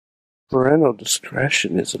Parental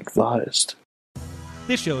discretion is advised.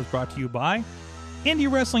 This show is brought to you by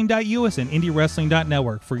IndieWrestling.us and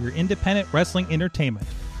IndieWrestling.network for your independent wrestling entertainment.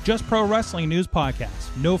 Just Pro Wrestling News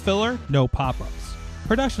Podcast. No filler, no pop-ups.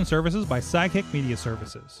 Production services by Sidekick Media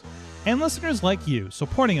Services. And listeners like you,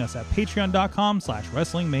 supporting us at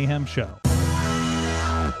patreon.com/Wrestling Mayhem Show.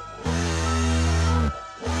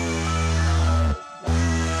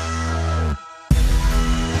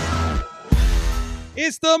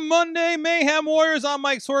 It's the Monday Mayhem Warriors. I'm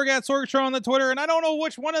Mike Sorg at Sorgatron on the Twitter, and I don't know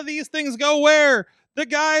which one of these things go where. The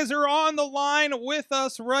guys are on the line with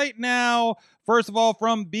us right now. First of all,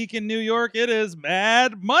 from Beacon, New York, it is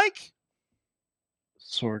Mad Mike.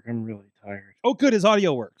 Sorg, I'm really tired. Oh, good. His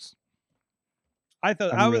audio works. I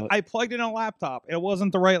thought I plugged in a laptop. It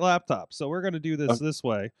wasn't the right laptop, so we're going to do this this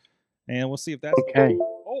way, and we'll see if that's okay.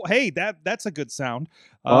 Oh, hey, that's a good sound.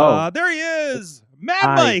 Whoa. There he is,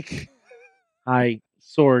 Mad Mike. Hi,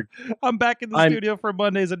 Sorg. I'm back in the studio for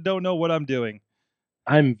Mondays and don't know what I'm doing.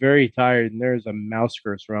 I'm very tired, and there's a mouse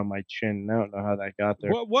cursor on my chin. I don't know how that got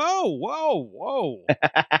there. Whoa.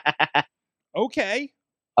 Okay.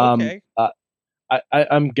 I'm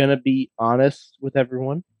gonna be honest with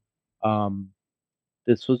everyone.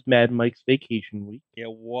 This was Mad Mike's vacation week.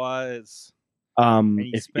 It was.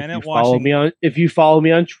 If you follow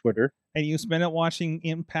me on Twitter, and you spent it watching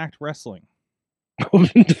Impact Wrestling.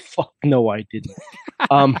 Fuck no, I didn't.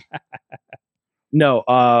 No.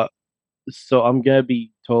 So I'm gonna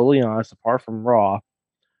be totally honest. Apart from Raw,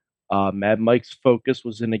 Mad Mike's focus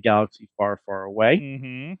was in a galaxy far, far away.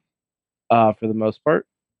 Mm-hmm. For the most part,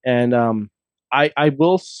 and I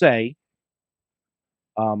will say,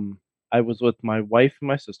 I was with my wife and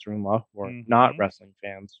my sister-in-law, who are not wrestling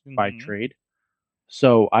fans by trade,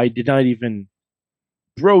 so I did not even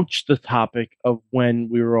broach the topic of when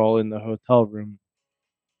we were all in the hotel room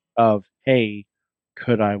of, hey,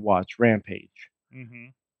 could I watch Rampage? Mm-hmm.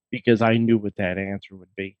 Because I knew what that answer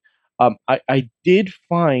would be. I did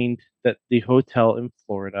find that the hotel in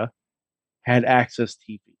Florida had Access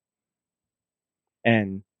TV,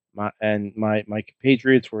 and my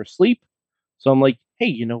compatriots were asleep, so I'm like, hey,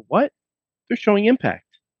 you know what? They're showing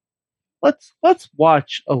Impact. Let's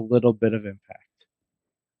watch a little bit of Impact.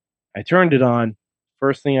 I turned it on.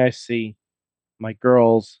 First thing I see, my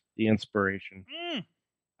girls, the Inspiration.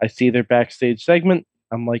 I see their backstage segment.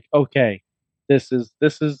 I'm like, okay, this was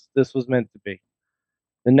meant to be.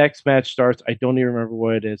 The next match starts. I don't even remember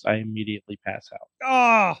what it is. I immediately pass out.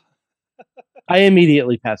 I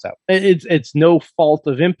immediately pass out. It's no fault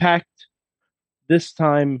of Impact. This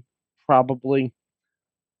time, probably.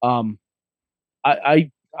 I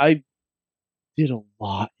did a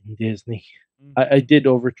lot in Disney. I did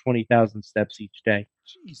over 20,000 steps each day.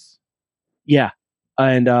 Jeez. Yeah,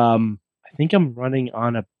 and I think I'm running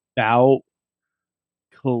on about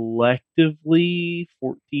collectively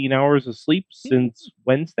 14 hours of sleep since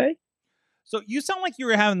Wednesday. So you sound like you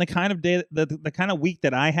were having the kind of day, the kind of week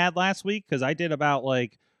that I had last week, because I did about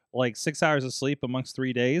like 6 hours of sleep amongst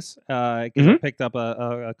 3 days. I picked up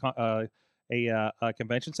a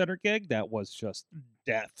convention center gig that was just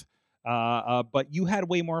death. But you had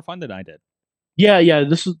way more fun than I did. Yeah.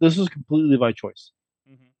 This is completely by choice.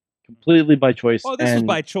 Completely by choice. Well, this was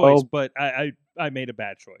by choice, but I made a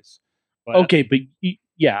bad choice. But okay, but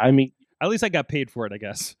yeah, I mean, at least I got paid for it, I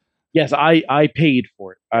guess. Yes, I paid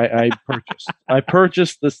for it. I purchased. I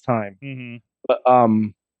purchased this time. Mm-hmm. But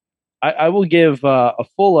I will give a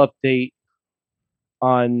full update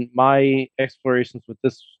on my explorations with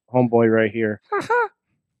this homeboy right here.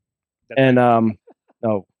 And no,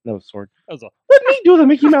 Sorg. Let me do the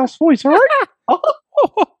Mickey Mouse voice, all right?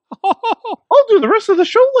 I'll do the rest of the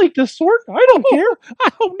show like this, Sorg. I don't care.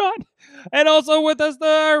 I hope not. And also with us,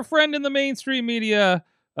 our friend in the mainstream media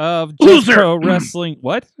of Just Pro Wrestling.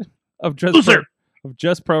 What? Of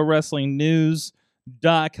Just Pro Wrestling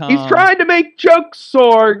News.com. He's trying to make jokes,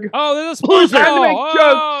 Sorg. Oh, this is He's trying to make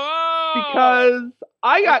jokes because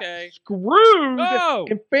I got screwed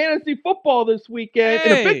in fantasy football this weekend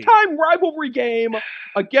in a big time rivalry game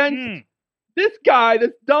against this guy,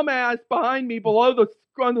 this dumbass behind me below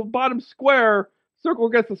on the bottom square, circle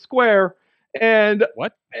against the square, and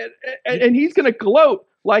what? And he's gonna gloat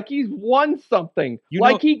like he's won something,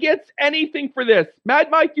 he gets anything for this.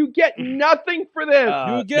 Mad Mike, you get nothing for this.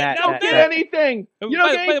 You get anything. You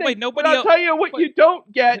don't get anything. Wait, nobody but I'll tell you what you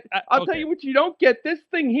don't get. I'll tell you what you don't get. This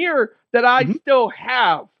thing here that I still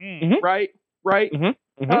have, right?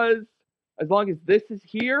 Because as long as this is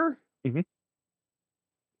here,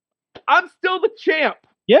 I'm still the champ.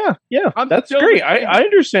 Yeah, that's great. I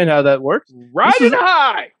understand how that works. Riding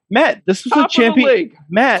high. Matt, this was a champion.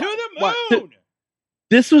 Matt, to the moon.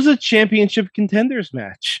 This was a championship contenders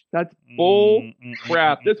match. That's bull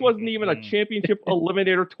crap. This wasn't even a championship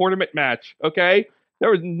eliminator tournament match, okay?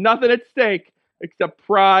 There was nothing at stake except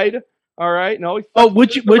pride, all right? No,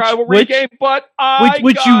 which game, but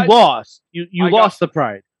you lost. You lost the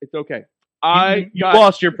pride. It's okay. You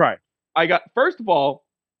lost your pride. First of all,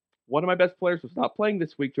 one of my best players was not playing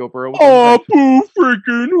this week, Joe Burrow. Oh, boo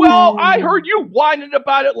freaking! Well, I heard you whining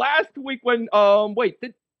about it last week when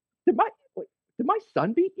did my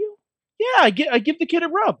son beat you? Yeah, I give the kid a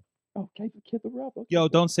rub. Oh, gave the kid the rub. Okay. Yo,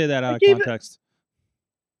 don't say that out of context.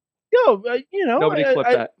 Nobody clipped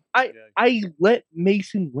that. I let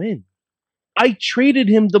Mason win. I traded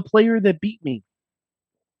him the player that beat me.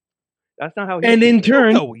 That's not how. And in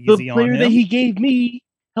turn, the player that he gave me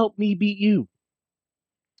helped me beat you.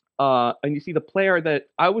 And you see, the player that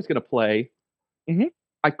I was going to play,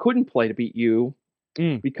 I couldn't play to beat you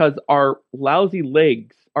because our lousy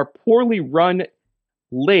leagues, our poorly run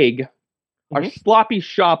league, our sloppy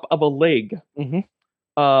shop of a league,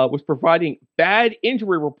 was providing bad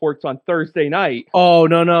injury reports on Thursday night. Oh,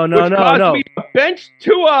 no. Which caused me to bench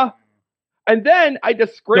Tua. And then I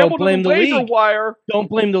just scrambled to the waiver wire. Don't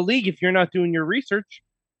blame the league if you're not doing your research.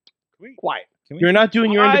 Quiet. You're not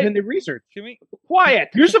doing your independent research. Quiet.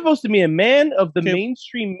 You're supposed to be a man of the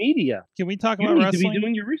mainstream media. Can we talk about wrestling? wrestling? You need to be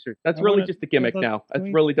doing your research. That's really just a gimmick now. That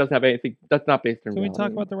really doesn't have anything. That's not based on reality. Can we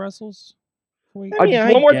talk about the wrestles? One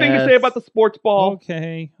more thing to say about the sports ball.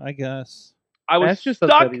 Okay, I guess. I was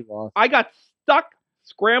stuck. I got stuck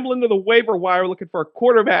scrambling to the waiver wire looking for a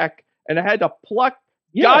quarterback, and I had to pluck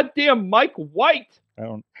goddamn Mike White. I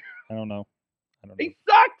don't know. He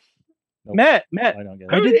sucks. Nope. Matt,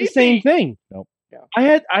 I did the same thing. Nope. Yeah.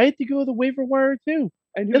 I had to go to the waiver wire too.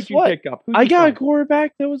 And who did you pick up? I got a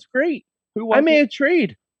quarterback that was great. I made a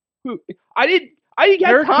trade. I didn't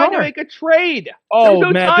have time to make a trade.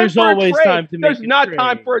 Oh, Matt, there's always time to make a trade. There's not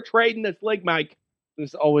time for a trade in this league, Mike.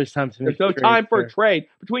 There's always time to make a trade. There's no time for a trade.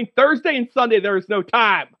 Between Thursday and Sunday, there is no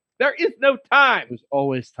time. There is no time. There's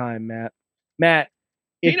always time, Matt. Matt,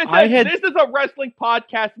 this is a wrestling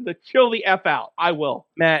podcast and to chill the F out. I will.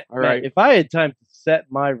 Matt, if I had time to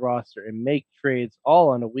set my roster and make trades all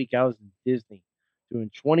on a week I was in Disney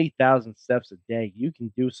doing 20,000 steps a day, you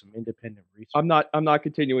can do some independent research. I'm not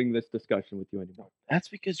continuing this discussion with you anymore. That's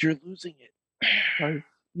because you're losing it.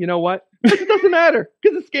 You know what? It doesn't matter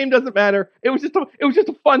because this game doesn't matter. It was just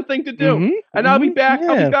a fun thing to do. And I'll be back.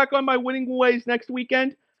 Yeah. I'll be back on my winning ways next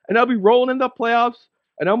weekend, and I'll be rolling in the playoffs.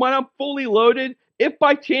 And when I'm fully loaded, if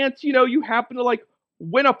by chance you happen to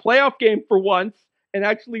win a playoff game for once and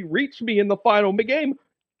actually reach me in the final game,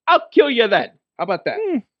 I'll kill you then. How about that?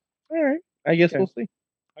 All right. I guess we'll see.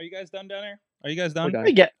 Are you guys done down there? Are you guys done? Are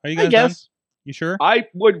you guys done? You sure? I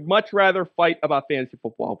would much rather fight about fantasy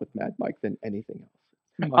football with Mad Mike than anything else.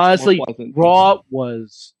 Honestly, Raw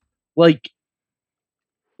was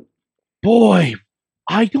boy,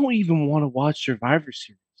 I don't even want to watch Survivor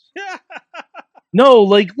Series. No,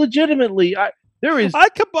 legitimately, I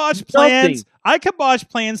kibosh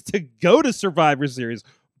plans to go to Survivor Series,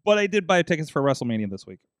 but I did buy tickets for WrestleMania this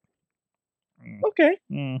week. Okay.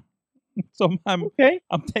 So I'm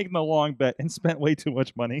taking the long bet and spent way too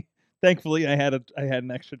much money. Thankfully, I had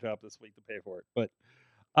an extra job this week to pay for it. But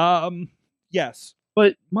yes.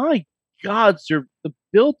 But my God, sir, the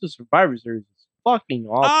build to Survivor Series is fucking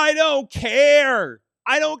awful. I don't care.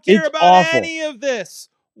 I don't care about any of this.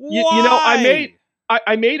 Why?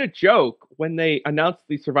 I made a joke when they announced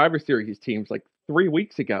the Survivor Series teams 3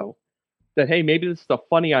 weeks ago that, hey, maybe this is a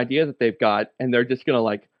funny idea that they've got and they're just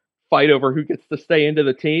going to fight over who gets to stay into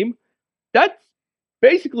the team. That's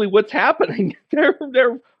basically what's happening.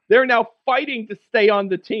 They're now fighting to stay on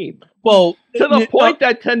the team. Well, to the point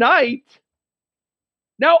that tonight,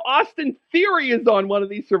 now Austin Theory is on one of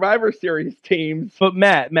these Survivor Series teams. But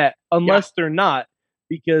Matt, unless they're not,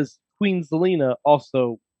 because Queen Zelina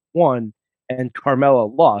also won and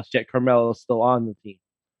Carmella lost, yet Carmella is still on the team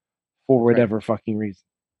for whatever fucking reason.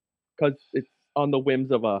 Because it's on the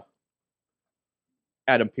whims of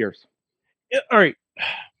Adam Pearce. All right.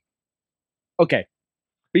 Okay.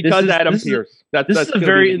 Because Adam Pearce. This is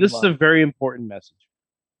a very important message.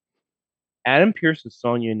 Adam Pearce and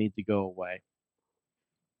Sonya need to go away.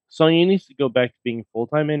 Sonya needs to go back to being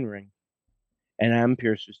full-time in-ring, and Adam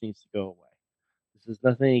Pearce just needs to go away. This is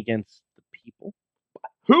nothing against the people.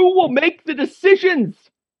 Who will make the decisions?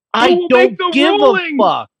 I don't give a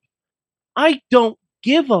fuck. I don't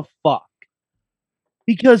give a fuck.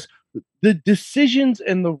 Because the decisions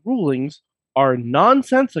and the rulings are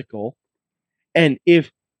nonsensical, and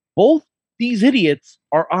if both these idiots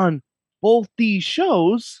are on both these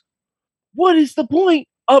shows, what is the point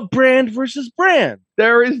of brand versus brand?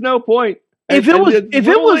 There is no point. if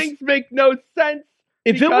it was make no sense.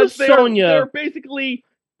 If it was Sonya, they're basically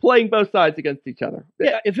playing both sides against each other.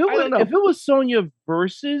 Yeah, if it was Sonya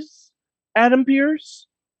versus Adam Pearce,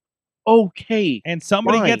 okay, and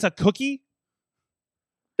somebody gets a cookie.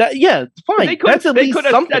 Fine. They could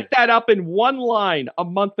have set that up in one line a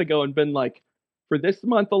month ago and been like, for this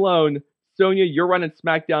month alone, Sonya, you're running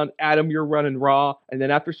SmackDown, Adam, you're running Raw, and then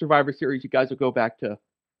after Survivor Series, you guys will go back to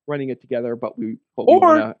running it together. But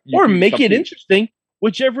make it interesting.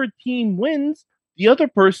 Whichever team wins, the other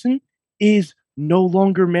person is no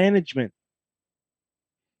longer management.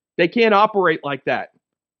 They can't operate like that.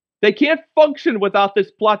 They can't function without this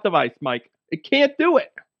plot device, Mike. It can't do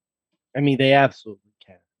it. I mean, they absolutely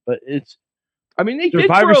can, but it's. I mean, they did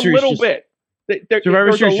for a little bit.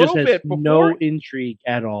 Survivor Series just has no intrigue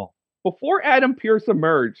at all. Before Adam Pearce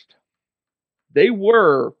emerged, they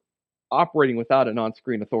were operating without an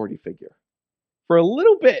on-screen authority figure. For a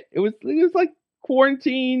little bit, it was like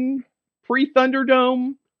quarantine,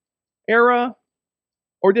 pre-Thunderdome era.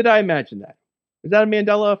 Or did I imagine that? Is that a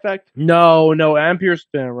Mandela effect? No. Adam Pearce has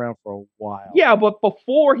been around for a while. Yeah, but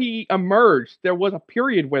before he emerged, there was a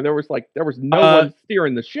period where there was no one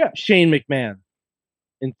steering the ship. Shane McMahon,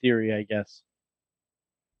 in theory, I guess.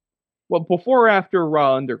 Well, before or after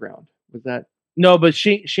Raw Underground? Was that? No, but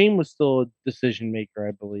Shane was still a decision maker,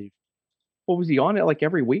 I believe. What was he on it like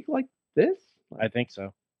every week like this? I think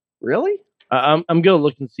so. Really? I'm gonna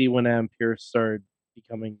look and see when Adam Pearce started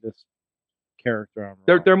becoming this character on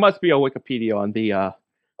Raw. There must be a Wikipedia on the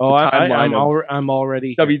I'm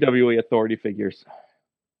already WWE authority figures.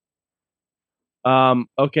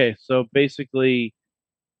 Okay, so basically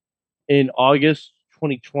in August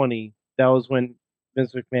 2020, that was when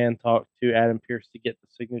Vince McMahon talked to Adam Pearce to get the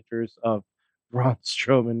signatures of Braun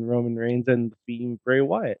Strowman, Roman Reigns, and the Fiend Bray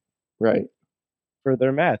Wyatt. Right. For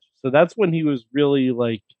their match. So that's when he was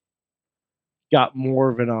really got more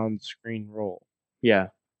of an on-screen role. Yeah.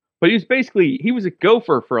 But he was a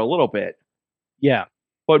gopher for a little bit. Yeah.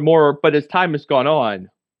 But as time has gone on,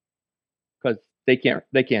 because they can't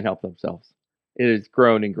help themselves. It has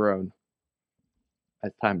grown and grown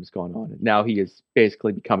as time has gone on. And now he is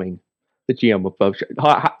basically becoming the GM of both.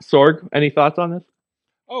 Sorg, any thoughts on this?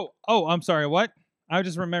 Oh, I'm sorry. What? I was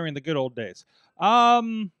just remembering the good old days. I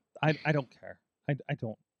don't care.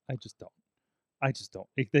 I just don't.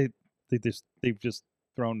 They've just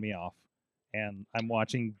thrown me off, and I'm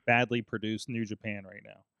watching badly produced New Japan right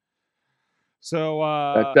now.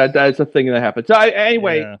 So that's a thing that happens. So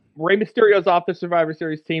anyway, Rey Mysterio's off the Survivor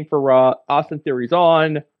Series team for Raw. Austin Theory's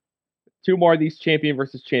on. 2 more of these champion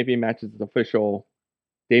versus champion matches is official.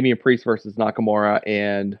 Damian Priest versus Nakamura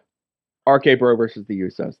and RK Bro versus the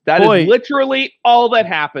Usos. That is literally all that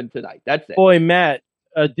happened tonight. That's it. Boy, Matt,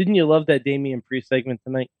 didn't you love that Damian Priest segment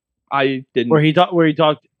tonight? I didn't. Where he talked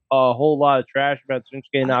a whole lot of trash about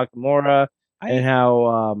Shinsuke Nakamura and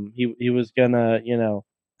how he was gonna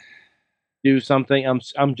do something.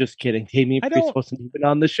 I'm just kidding. Damian Priest wasn't even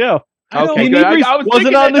on the show. Damian Priest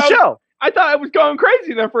wasn't on the show. I thought I was going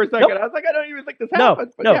crazy there for a second. Nope. I was like, I don't even think this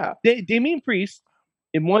happened. But yeah, Damian Priest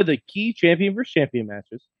in one of the key champion versus champion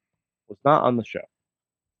matches was not on the show.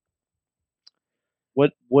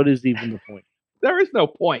 What is even the point? There is no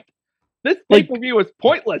point. This pay-per-view is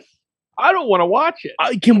pointless. I don't want to watch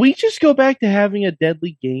it. Can we just go back to having a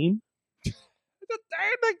deadly game?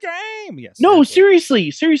 The game. Yes. No,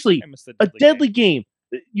 seriously. A deadly game.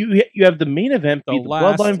 You have the main event be the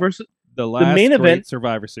Bloodline versus the main event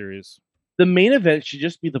Survivor Series. The main event should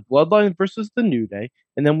just be the Bloodline versus the New Day,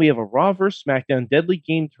 and then we have a Raw versus SmackDown Deadly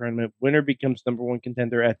Game tournament. Winner becomes #1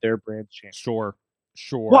 contender at their brand champion.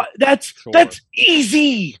 Sure. What? That's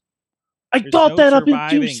easy. I thought that up in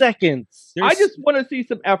 2 seconds. I just want to see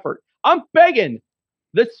some effort. I'm begging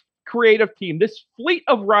this creative team, this fleet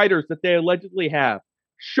of writers that they allegedly have,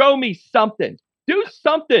 show me something. Do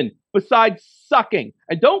something besides sucking,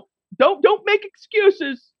 and don't make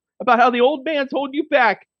excuses about how the old man's holding you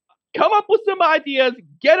back. Come up with some ideas,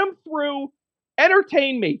 get them through,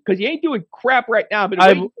 entertain me, because you ain't doing crap right now. I've been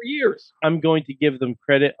waiting for years. I'm going to give them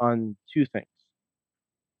credit on 2 things.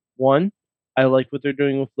 One, I like what they're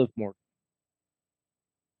doing with Liv Morgan.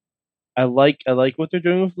 I like what they're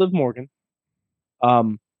doing with Liv Morgan.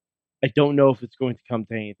 I don't know if it's going to come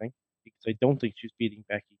to anything because I don't think she's beating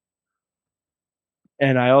Becky.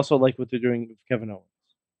 And I also like what they're doing with Kevin Owens,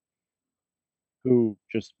 who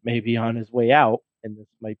just may be on his way out, and this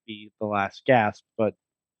might be the last gasp. But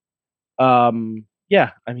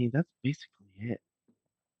yeah, I mean that's basically it.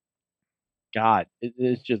 God,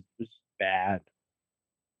 it's just bad.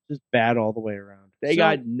 Just bad all the way around. They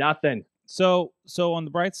got nothing. So on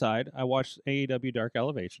the bright side, I watched AEW Dark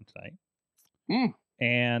Elevation tonight.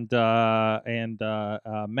 and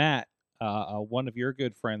Matt, one of your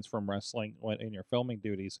good friends from wrestling in your filming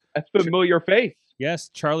duties. A familiar face. Yes,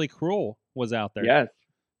 Charlie Cruel was out there. Yes.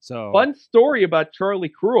 So fun story about Charlie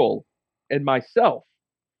Cruel and myself.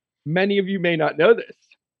 Many of you may not know this.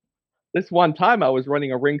 This one time I was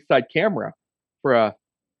running a ringside camera for a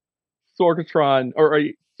Sorgatron or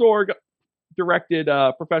a Sorg directed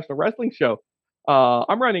professional wrestling show.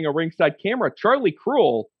 I'm running a ringside camera. Charlie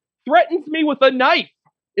Cruel threatens me with a knife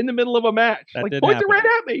in the middle of a match. That like, did points happen. it right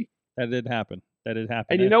at me. That did happen.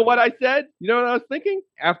 And you know what I said? You know what I was thinking?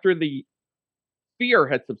 After the fear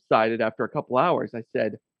had subsided after a couple hours, I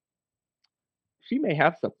said, she may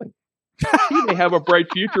have something. She may have a bright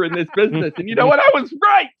future in this business. And you know what? I was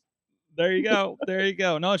right. There you go. There you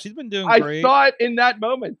go. No, she's been doing great. I saw it in that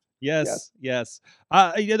moment. Yes. We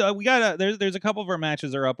got there's a couple of our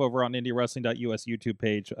matches are up over on IndieWrestling.us YouTube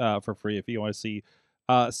page for free if you want to see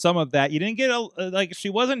some of that. You didn't get like she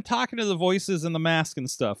wasn't talking to the voices and the mask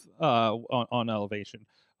and stuff on Elevation.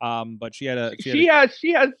 But she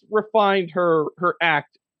has refined her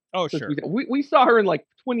act. Oh, sure. We saw her in like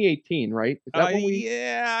 2018, right? Is that when we?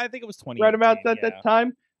 Yeah, I think it was 2018. Right about that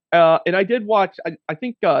time. And I did watch. I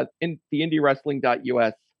think in the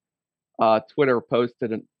IndieWrestling.us Twitter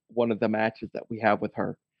posted one of the matches that we have with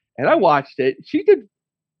her, and I watched it. She did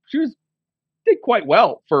quite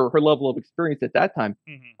well for her level of experience at that time.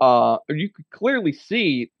 Mm-hmm. You could clearly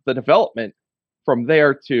see the development from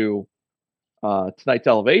there to tonight's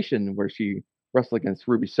Elevation, where she wrestled against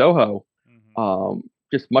Ruby Soho. Mm-hmm.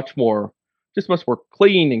 Just much more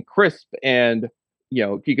clean and crisp, and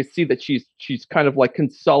you can see that she's kind of like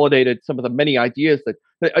consolidated some of the many ideas that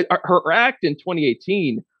her act in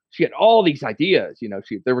 2018. She had all these ideas.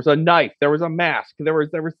 There was a knife, there was a mask, there was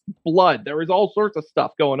blood, there was all sorts of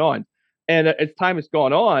stuff going on. And as time has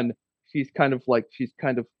gone on, she's kind of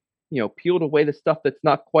peeled away the stuff that's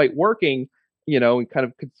not quite working, and kind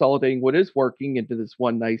of consolidating what is working into this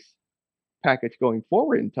one nice package going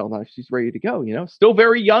forward until now she's ready to go. Still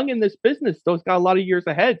very young in this business, still's got a lot of years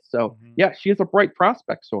ahead. So yeah, she is a bright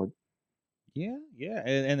prospect, Sword. Yeah,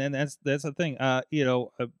 and that's the thing.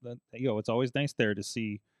 It's always nice there to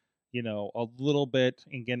see, a little bit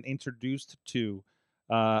and get introduced to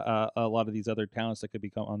a lot of these other talents that could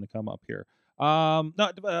become on the come up here.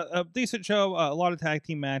 A decent show, a lot of tag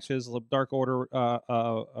team matches, Dark Order.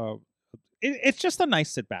 It's just a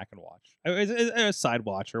nice sit back and watch. It's a side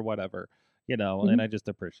watch or whatever, and I just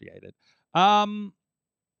appreciate it.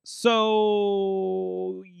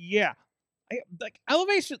 So yeah.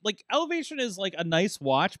 Elevation is like a nice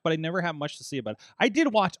watch, but I never have much to see about it. I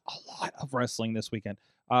did watch a lot of wrestling this weekend.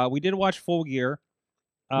 We did watch Full Gear.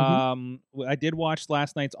 I did watch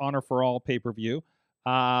last night's Honor for All pay-per-view.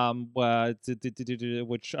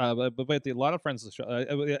 Which a lot of friends of the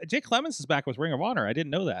show. Jake Clemens is back with Ring of Honor. I didn't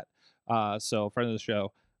know that. So friend of the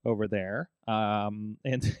show over there. And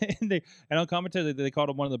on commentary they called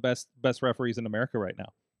him one of the best referees in America right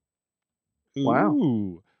now.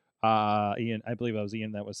 Wow. Ian, I believe it was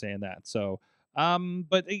Ian that was saying that. So,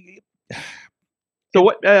 so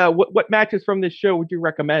what matches from this show would you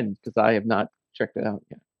recommend? Because I have not checked it out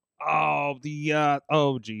yet.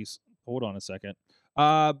 Geez, hold on a second.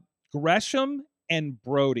 Gresham and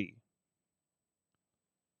Brody.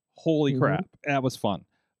 Holy crap, that was fun.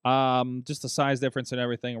 Just the size difference and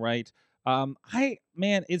everything, right?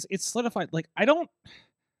 It's solidified. Like I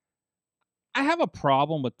have a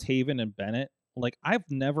problem with Taven and Bennett. Like I've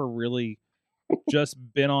never really just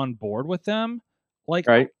been on board with them. Like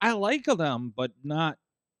right. I like them, but not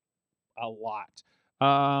a lot.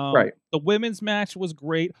 Right. The women's match was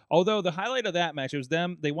great. Although the highlight of that match, it was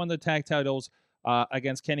them. They won the tag titles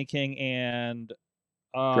against Kenny King and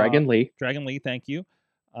Dragon Lee. Dragon Lee, thank you.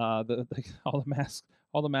 All the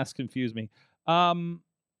masks confuse me. And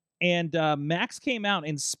Max came out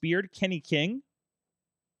and speared Kenny King.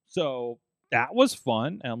 So that was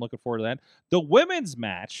fun, and I'm looking forward to that. The women's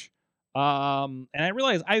match, and I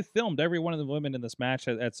realized I filmed every one of the women in this match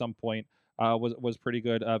at some point. Was pretty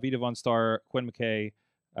good. Vita Von Star, Quinn McKay,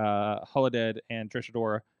 Holodead, and Trish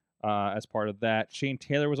Adora as part of that. Shane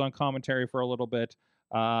Taylor was on commentary for a little bit.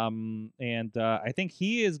 And I think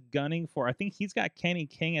he is gunning for, I think he's got Kenny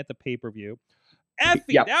King at the pay-per-view.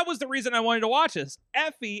 Effie, that was the reason I wanted to watch this.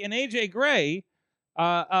 Effie and AJ Gray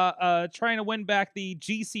trying to win back the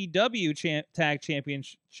GCW tag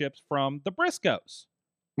championships from the Briscoes.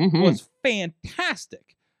 Was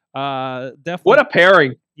fantastic. Definitely. What a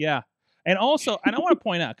pairing. Yeah. And also, and I want to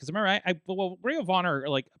point out, because remember, Ring of Honor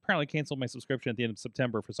apparently canceled my subscription at the end of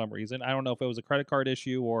September for some reason. I don't know if it was a credit card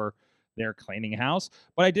issue or they're cleaning house,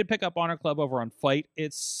 but I did pick up Honor Club over on Fight.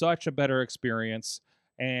 It's such a better experience,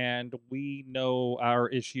 And we know our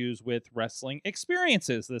issues with wrestling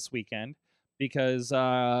experiences this weekend because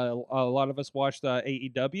a lot of us watched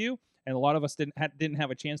AEW, and a lot of us didn't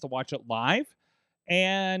have a chance to watch it live.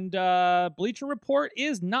 And Bleacher Report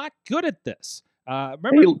is not good at this.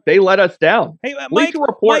 Remember, they let us down. Hey, Bleacher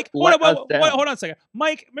Report let us down. Hold on a second,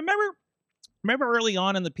 Mike. Remember early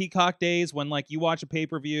on in the Peacock days when like you watch a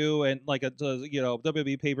pay-per-view and like a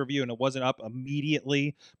WWE pay-per-view and it wasn't up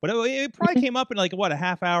immediately, but it probably came up in like what, a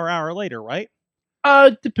half hour later, right?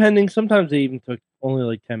 Depending. Sometimes they even took only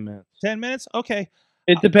like 10 minutes. 10 minutes? Okay.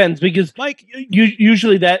 It depends because Mike,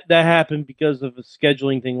 usually that happened because of a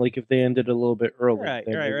scheduling thing. Like if they ended a little bit early.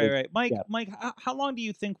 Right. Mike, how long do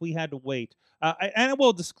you think we had to wait? And I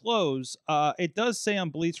will disclose, it does say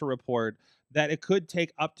on Bleacher Report that it could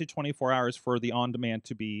take up to 24 hours for the on-demand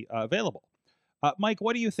to be available. Mike,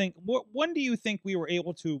 what do you think? When do you think we were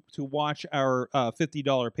able to watch our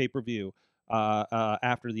 $50 pay-per-view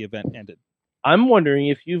after the event ended? I'm wondering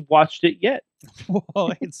if you've watched it yet.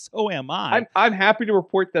 Well, and so am I. I'm happy to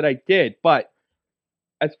report that I did, but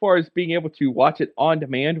as far as being able to watch it on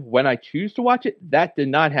demand when I choose to watch it, that did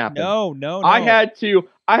not happen. No. I had to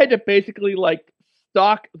basically like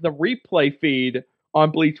stock the replay feed on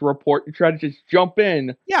Bleacher Report and try to just jump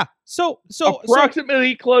in. Yeah. So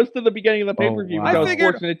approximately close to the beginning of the pay-per-view. Wow. I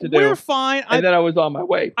figured fortunate to do. We're fine. And then I was on my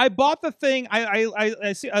way. I bought the thing. I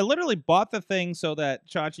literally bought the thing so that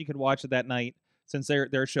Chachi could watch it that night since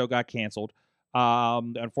their show got canceled.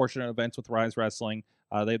 Unfortunate events with Rise Wrestling.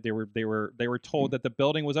 They were told that the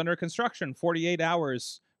building was under construction 48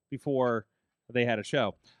 hours before they had a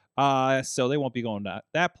show. So they won't be going to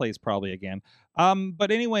that place probably again. But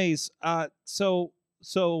anyways, so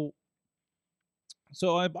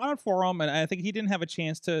I bought it for him, and I think he didn't have a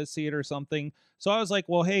chance to see it or something. So I was like,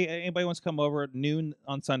 well, hey, anybody wants to come over at noon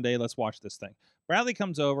on Sunday? Let's watch this thing. Bradley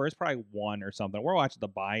comes over. It's probably 1 or something. We're watching the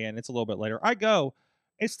buy-in. It's a little bit later. I go.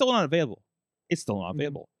 It's still not available. It's still not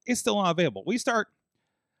available. Mm-hmm. It's still not available. We start.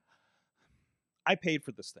 I paid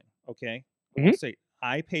for this thing, okay? Mm-hmm. Say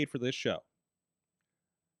I paid for this show.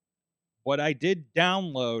 But I did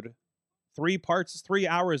download 3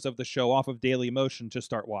 hours of the show off of Dailymotion to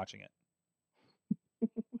start watching it.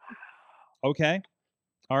 Okay?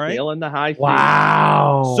 All right? Feeling the high.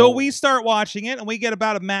 Wow. So we start watching it, and we get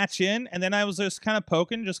about a match in, and then I was just kind of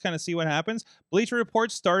poking, just kind of see what happens. Bleacher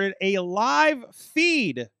Report started a live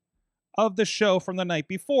feed of the show from the night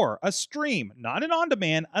before. A stream. Not an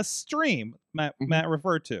on-demand, a stream, Matt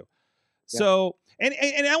referred to. Yeah. So... And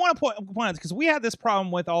I want to point out, because we had this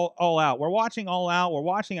problem with All Out. We're watching All Out. We're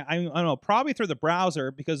watching it, I don't know, probably through the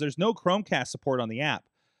browser because there's no Chromecast support on the app.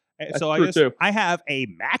 That's so I have a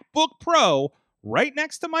MacBook Pro right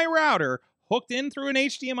next to my router hooked in through an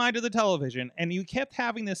HDMI to the television, and you kept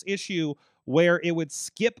having this issue where it would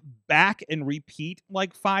skip back and repeat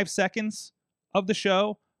like 5 seconds of the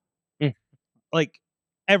show. Like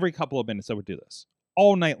every couple of minutes I would do this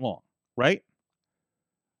all night long, right?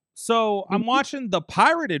 So I'm watching the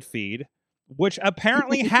pirated feed, which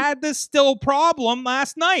apparently had this still problem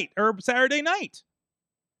last night or Saturday night.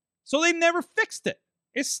 So they never fixed it.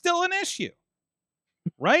 It's still an issue,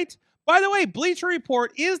 right? By the way, Bleacher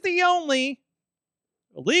Report is the only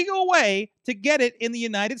legal way to get it in the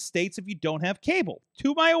United States if you don't have cable,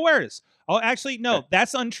 to my awareness. Oh, actually, no,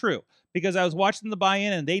 that's untrue because I was watching the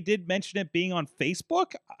buy-in and they did mention it being on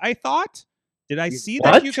Facebook, I thought. Did I see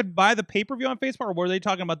that you could buy the pay-per-view on Facebook, or were they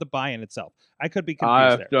talking about the buy-in itself? I could be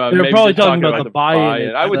confused there. They're probably talking about the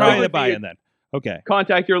buy-in. I would probably the buy-in then. Okay.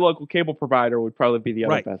 Contact your local cable provider would probably be the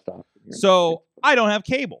other best option. So I don't have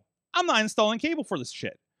cable. I'm not installing cable for this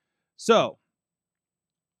shit. So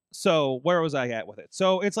where was I at with it?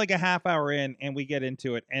 So it's like a half hour in, and we get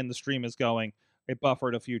into it, and the stream is going. It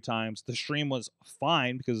buffered a few times. The stream was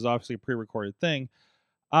fine because it's obviously a pre-recorded thing.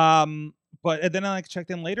 But then I checked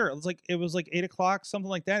in later. It was like 8 o'clock, something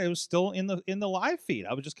like that. It was still in the live feed.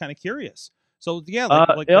 I was just kind of curious. So yeah,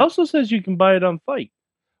 it also says you can buy it on Fight.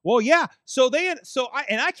 Well, yeah. So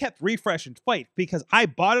I kept refreshing Fight because I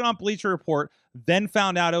bought it on Bleacher Report, then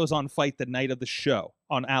found out it was on Fight the night of the show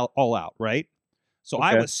on All Out, right? So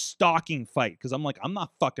I was stalking Fight because I'm like, I'm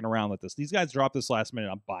not fucking around with this. These guys dropped this last minute.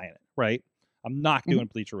 I'm buying it, right? I'm not doing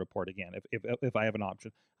Bleacher Report again if I have an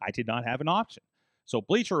option. I did not have an option. So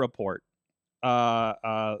Bleacher Report.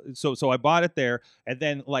 So I bought it there, and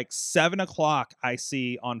then like 7 o'clock I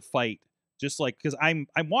see on Fight, just like because I'm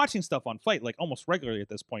watching stuff on Fight like almost regularly at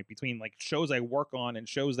this point between like shows I work on and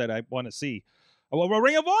shows that I want to see. Well,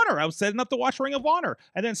 Ring of Honor. I was setting up to watch Ring of Honor,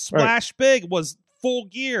 and then Splash Big was Full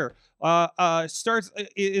Gear.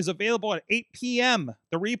 Is available at 8 p.m.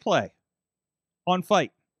 the replay on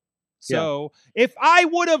Fight. So if I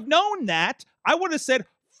would have known that, I would have said,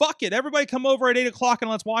 fuck it, everybody come over at 8 o'clock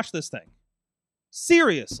and let's watch this thing.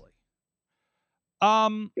 Seriously.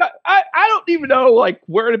 I don't even know like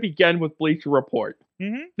where to begin with Bleacher Report.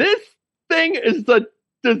 Mm-hmm. This thing is a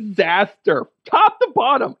disaster, top to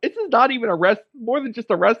bottom. This is not even more than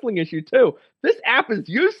just a wrestling issue too. This app is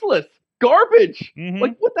useless, garbage. Mm-hmm.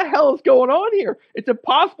 Like what the hell is going on here? It's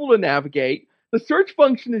impossible to navigate. The search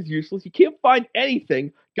function is useless. You can't find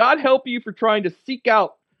anything. God help you for trying to seek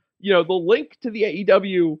out, the link to the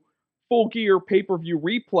AEW Full Gear pay-per-view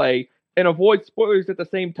replay and avoid spoilers at the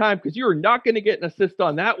same time, because you're not going to get an assist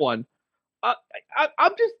on that one.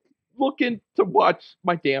 I'm just looking to watch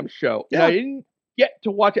my damn show. Yeah. And I didn't get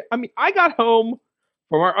to watch it. I mean, I got home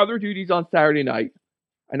from our other duties on Saturday night,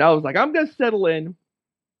 and I was like, I'm going to settle in.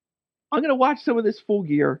 I'm going to watch some of this Full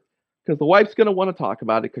Gear, because the wife's going to want to talk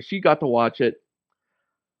about it, because she got to watch it.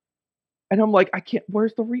 And I'm like, I can't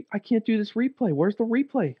do this replay. Where's the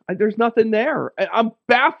replay? There's nothing there. I'm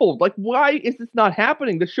baffled. Like, why is this not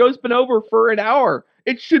happening? The show's been over for an hour.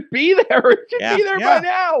 It should be there. It should be there by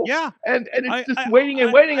now. Yeah. And it's just waiting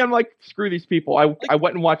and waiting. I'm like, screw these people. I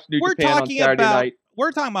went and watched New Japan on Saturday night.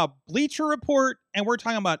 We're talking about Bleacher Report, and we're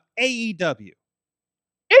talking about AEW.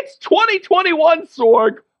 It's 2021,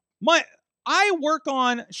 Sorg. I work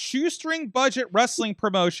on shoestring budget wrestling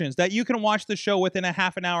promotions that you can watch the show within a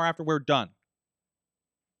half an hour after we're done.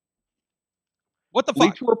 What the fuck?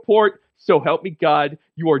 Bleacher Report, so help me God,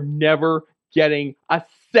 you are never getting a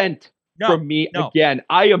cent from me again.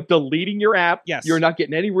 I am deleting your app. Yes. You're not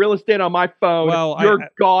getting any real estate on my phone. Well, you're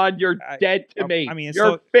gone. You're dead to me. I mean,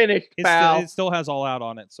 you're finished, pal. It still has All Out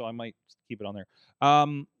on it, so I might keep it on there.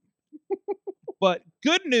 But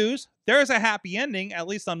good news, there's a happy ending, at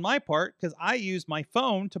least on my part, because I used my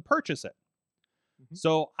phone to purchase it. Mm-hmm.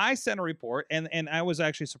 So I sent a report, and I was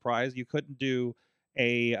actually surprised you couldn't do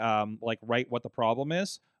a write what the problem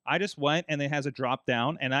is. I just went, and it has a drop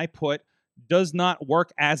down, and I put does not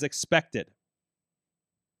work as expected.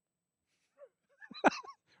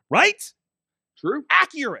 Right? True.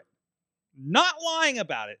 Accurate. Not lying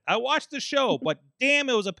about it. I watched the show, but damn,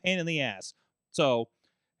 it was a pain in the ass. So,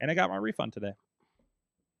 and I got my refund today.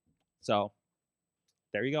 So,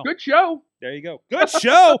 there you go. Good show. There you go. Good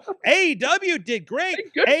show. AEW did great.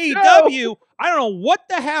 Good AEW, show. I don't know what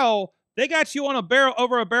the hell they got you on a barrel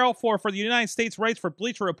for the United States rights for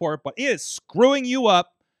Bleacher Report, but it is screwing you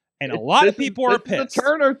up, and a lot of people are pissed. This is a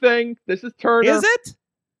Turner thing. This is Turner. Is it?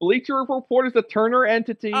 Bleacher Report is a Turner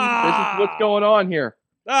entity. This is what's going on here.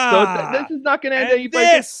 So this is not going to end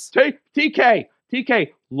anybody.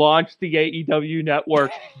 TK, launch the AEW network.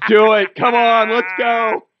 Do it. Come on, let's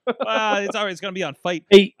go. It's alright. It's going to be on Fight.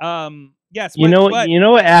 Hey, yes. You know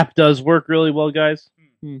what app does work really well, guys?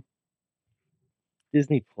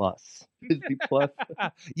 Disney Plus. Disney Plus.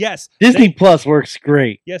 Yes. Disney Plus works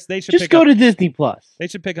great. Yes, they should just go to Disney Plus. They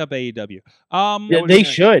should pick up AEW. They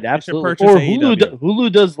should absolutely. Or Hulu.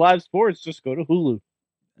 Hulu does live sports. Just go to Hulu.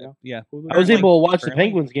 Yeah. Hulu. I was able to watch the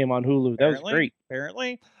Penguins game on Hulu. That was great.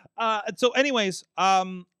 Apparently. So, anyways,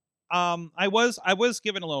 I was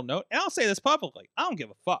given a little note, and I'll say this publicly. I don't give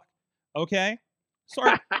a fuck. Okay.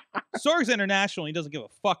 Sorg's international. He doesn't give a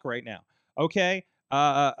fuck right now. Okay.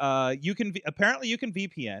 You can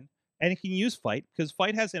VPN, and you can use Fight, because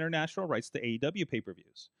Fight has international rights to AEW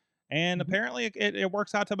pay-per-views, and apparently it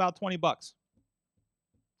works out to about $20.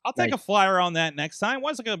 I'll take a flyer on that next time.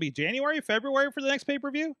 When's it going to be? January, February for the next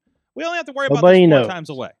pay-per-view? We only have to worry about this 4 times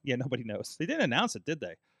away. Yeah, nobody knows. They didn't announce it, did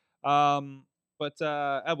they? But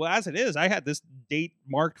as it is, I had this date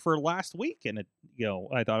marked for last week, and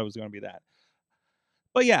I thought it was going to be that.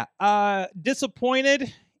 But yeah,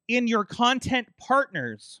 disappointed in your content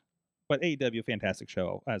partners, but AEW, fantastic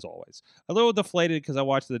show as always. A little deflated because I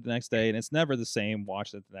watched it the next day, and it's never the same.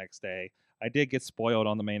 Watched it the next day. I did get spoiled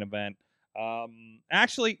on the main event.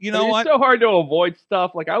 Actually, you know what? It's so hard to avoid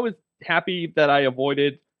stuff. Like, I was happy that I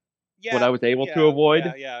avoided what I was able to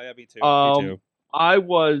avoid. Yeah, me too. Me too. I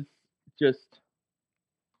was just,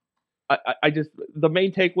 I just, the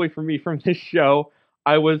main takeaway for me from this show,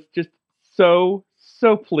 I was just so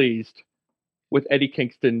pleased with Eddie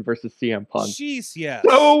Kingston versus CM Punk. Jeez, yes.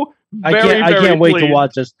 So I can't wait to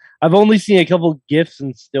watch this. I've only seen a couple GIFs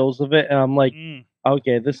and stills of it, and I'm like,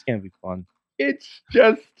 okay, this can be fun. It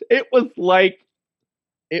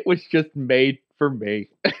was just made for me.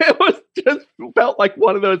 It was just felt like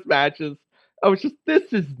one of those matches. I was just,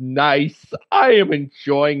 this is nice. I am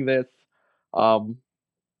enjoying this.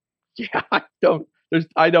 Yeah, I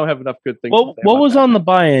don't have enough good things. What was on the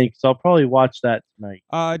buy-in? Because I'll probably watch that tonight.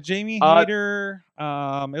 Jamie Hayter. It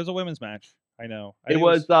was a women's match. I know. It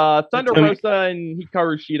was Thunder Rosa and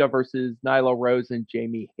Hikaru Shida versus Nyla Rose and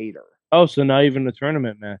Jamie Hayter. Oh, so not even a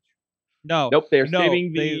tournament match. Nope, they're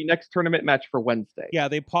saving the next tournament match for Wednesday. Yeah,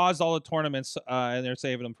 they paused all the tournaments and they're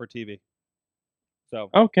saving them for TV. So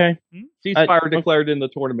okay, ceasefire declared in the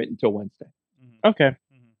tournament until Wednesday. Okay.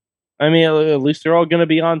 I mean, at least they're all going to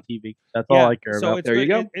be on TV. That's all I care about. There you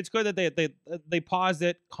go. It's good that they paused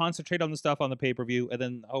it, concentrate on the stuff on the pay-per-view, and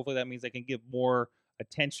then hopefully that means they can give more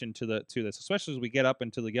attention to this, especially as we get up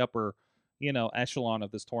into the upper, echelon of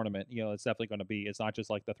this tournament. It's definitely going to be. It's not just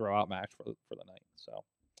like the throw-out match for the night. So,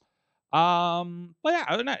 but yeah,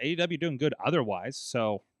 other than that, AEW doing good otherwise.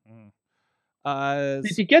 So.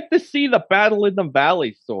 Did you get to see the Battle in the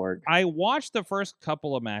Valley, Sorg? I watched the first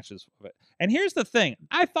couple of matches of it. And here's the thing.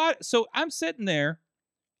 I'm sitting there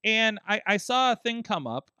and I saw a thing come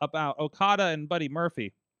up about Okada and Buddy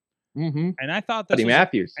Murphy. Mm-hmm. And I thought this was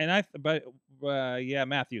Matthews. Yeah,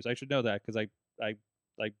 Matthews. I should know that because I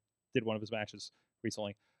did one of his matches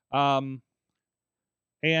recently. And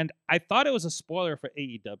I thought it was a spoiler for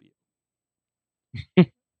AEW.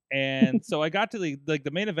 And so I got to the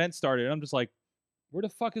main event started, and I'm just like, where the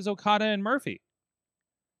fuck is Okada and Murphy?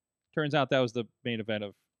 Turns out that was the main event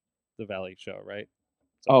of the Valley show, right?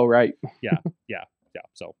 So, right. Yeah.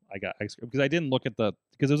 So because I didn't look at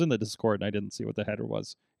because it was in the Discord and I didn't see what the header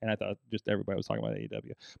was, and I thought just everybody was talking about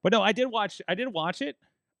AEW. But no, I did watch it.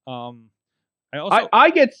 I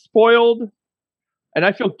get spoiled. And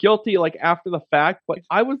I feel guilty after the fact, but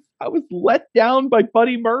I was let down by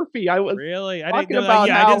Buddy Murphy. I was really talking about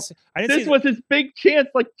how this was his big chance.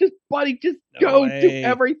 Buddy, just go do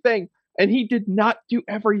everything, and he did not do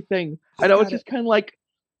everything. And I was just kind of like,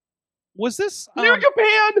 was this New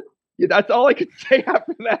Japan? Yeah, that's all I could say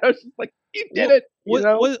after that. I was just like, you did it.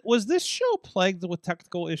 Was this show plagued with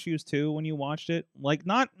technical issues too when you watched it?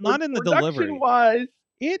 Not in the delivery.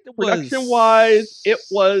 Production wise, it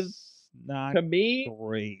was. Not to me,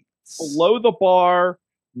 great. Below the bar,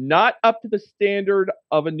 not up to the standard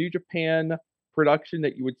of a New Japan production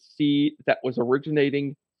that you would see that was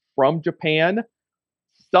originating from Japan.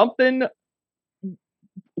 Something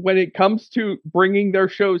when it comes to bringing their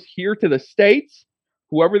shows here to the States,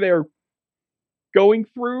 whoever they're going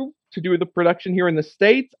through to do the production here in the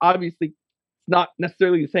States, obviously not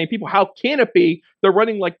necessarily the same people. How can it be? They're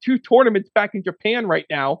running 2 tournaments back in Japan right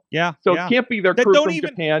now. Yeah. So it can't be their crew from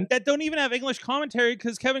Japan. That don't even have English commentary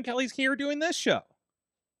because Kevin Kelly's here doing this show.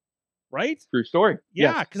 Right? True story.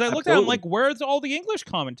 Yeah, because I looked at it, I'm like, where's all the English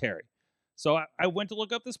commentary? So I went to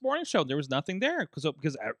look up this morning show. There was nothing there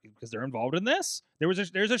because they're involved in this. There's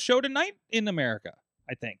a show tonight in America,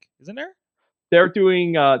 I think. Isn't there? They're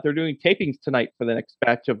doing tapings tonight for the next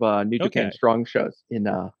batch of New Japan Strong shows in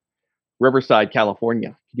Riverside, California.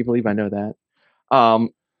 Can you believe I know that?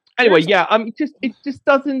 Anyway, yeah. It just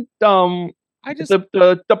doesn't. The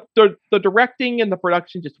directing and the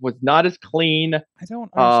production just was not as clean. I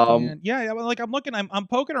don't understand. I'm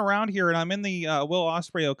poking around here, and I'm in the Will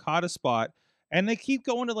Ospreay Okada spot, and they keep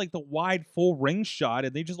going to the wide full ring shot,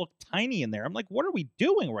 and they just look tiny in there. I'm like, what are we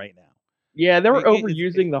doing right now? Yeah, they were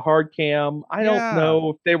overusing the hard cam. I don't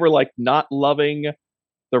know if they were not loving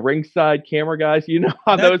the ringside camera guys. You know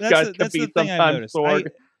how those guys can be sometimes.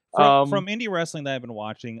 From indie wrestling that I've been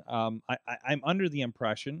watching, I'm under the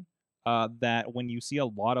impression that when you see a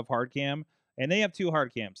lot of hard cam, and they have 2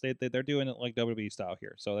 hard cams, they're doing it like WWE style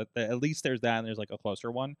here. So that at least there's that, and there's a closer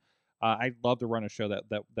one. I'd love to run a show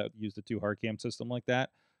that used the 2 hard cam system like that.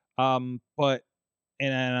 But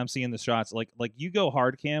I'm seeing the shots like you go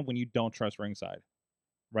hard cam when you don't trust ringside,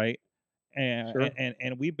 right? And sure.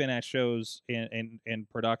 and we've been at shows in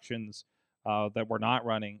productions that we're not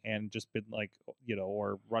running and just been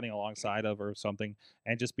or running alongside of or something,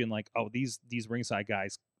 and just being like, oh, these ringside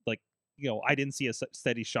guys, I didn't see a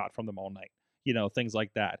steady shot from them all night, things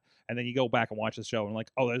like that. And then you go back and watch the show and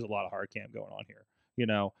oh, there's a lot of hard cam going on here,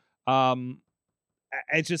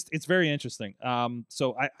 it's very interesting.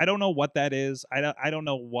 So I don't know what that is. I don't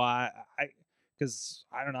know why. Because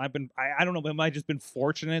I don't know. I don't know. Am I just been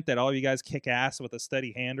fortunate that all of you guys kick ass with a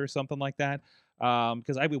steady hand or something like that?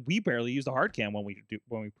 Because we barely use the hard cam when we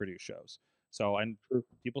produce shows. So and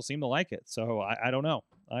people seem to like it. So I don't know.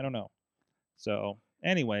 So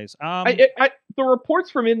anyways, the reports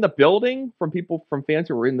from in the building, from fans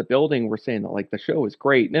who were in the building, were saying that the show is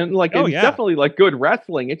great and it's definitely good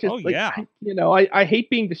wrestling. It's just I hate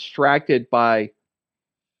being distracted by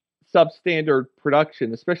substandard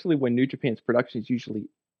production, especially when New Japan's production is usually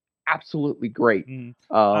absolutely great.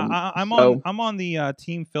 I'm on the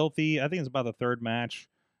Team Filthy. I think it's about the 3rd match,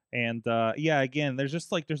 and again, there's just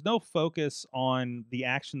there's no focus on the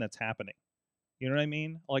action that's happening. You know what I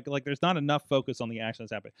mean? Like there's not enough focus on the action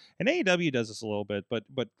that's happening. And AEW does this a little bit, but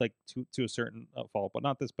to a certain fault, but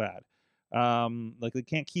not this bad. Like they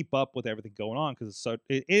can't keep up with everything going on because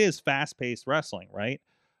it is fast paced wrestling, right?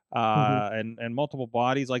 And multiple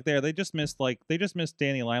bodies like they just missed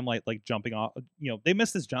Danny Limelight like jumping off. They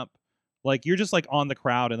missed his jump. Like you're just like on the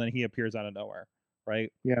crowd and then he appears out of nowhere,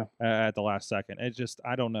 right? Yeah. At the last second, it's just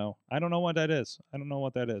I don't know what that is.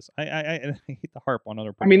 I I hate to harp on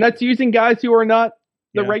other. I mean, that's using guys who are not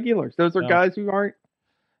the regulars. Those are guys who aren't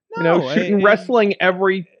shooting wrestling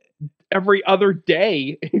every other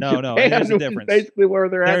day. No, there's a difference. Basically, where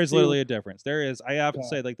they're at. There's literally a difference. There is. I have to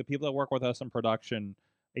say, like the people that work with us in production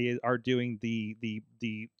are doing the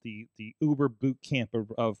Uber boot camp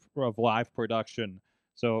of live production.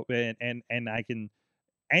 So and I can,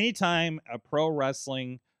 anytime a pro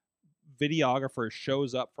wrestling videographer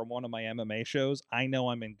shows up from one of my MMA shows, I know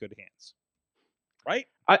I'm in good hands. Right?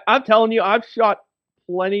 I'm telling you, I've shot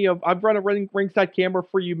I've run a ringside camera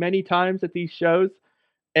for you many times at these shows,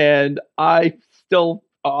 and I still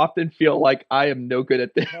often feel like I am no good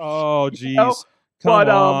at this. Oh, geez. Come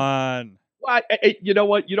on. You know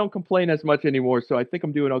what? You don't complain as much anymore, so I think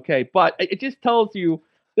I'm doing okay. But it just tells you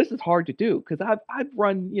this is hard to do because I've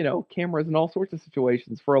run cameras in all sorts of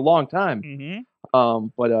situations for a long time. Mm-hmm.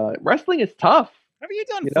 But wrestling is tough. Have you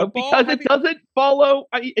done football? Because it doesn't follow.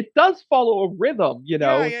 it does follow a rhythm.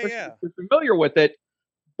 Yeah. If you're familiar with it,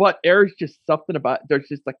 but there's just something about there's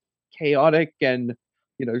just like chaotic and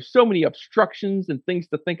there's so many obstructions and things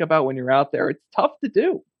to think about when you're out there. It's tough to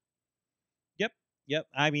do. Yep.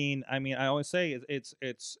 I mean, I always say it's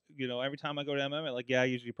every time I go to MMA, like, I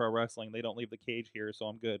usually pro wrestling. They don't leave the cage here, so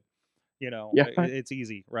I'm good. It's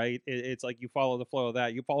easy, right? It's like you follow the flow of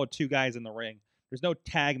that. You follow two guys in the ring. There's no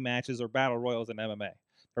tag matches or battle royals in MMA.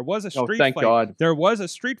 There was a street fight. God. There was a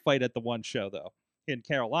street fight at the one show though in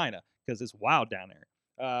Carolina because it's wild down there.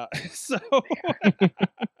 So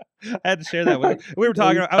I had to share that with you. We were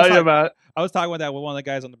talking. I was talking about that with one of the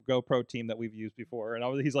guys on the GoPro team that we've used before,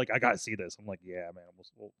 and he's like, "I gotta see this." I'm like, "Yeah, man,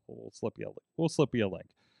 we'll slip you a link."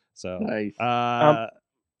 So nice.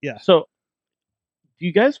 Yeah. So, do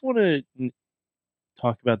you guys want to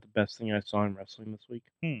talk about the best thing I saw in wrestling this week?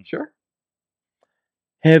 Sure.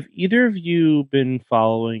 Have either of you been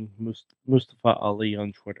following Mustafa Ali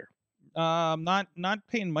on Twitter? Not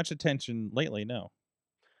paying much attention lately. No.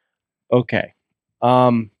 Okay.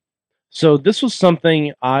 So this was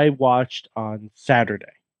something I watched on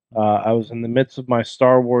Saturday. I was in the midst of my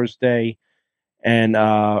Star Wars day, and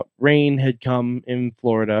rain had come in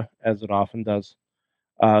Florida, as it often does.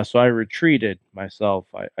 So I retreated myself.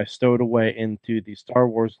 I stowed away into the Star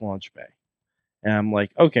Wars launch bay. And I'm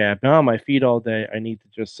like, okay, I've been on my feet all day. I need to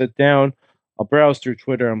just sit down. I'll browse through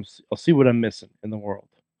Twitter. I'll see what I'm missing in the world.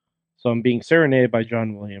 So I'm being serenaded by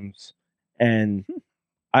John Williams. And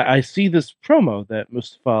I see this promo that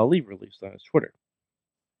Mustafa Ali released on his Twitter.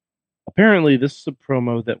 Apparently, this is a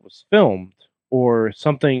promo that was filmed, or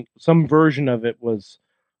something. Some version of it was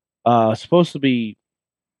supposed to be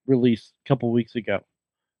released a couple weeks ago.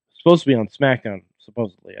 Supposed to be on SmackDown,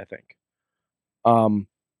 supposedly, I think.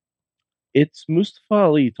 It's Mustafa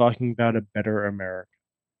Ali talking about a better America.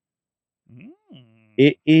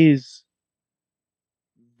 It is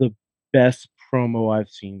the best promo I've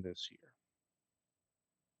seen this year.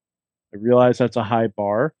 I realize that's a high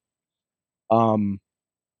bar. And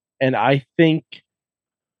I think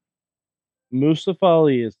Mustafa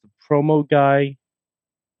Ali is the promo guy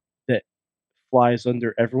that flies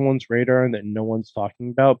under everyone's radar and that no one's talking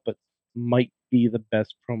about, but might be the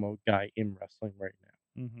best promo guy in wrestling right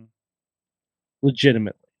now. Mm-hmm.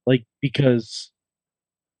 Legitimately. Because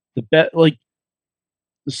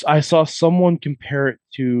I saw someone compare it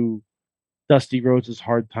to Dusty Rhodes'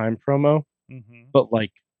 Hard Time promo, but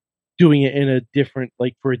doing it in a different,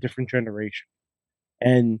 for a different generation.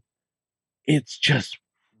 And it's just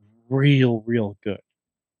real good.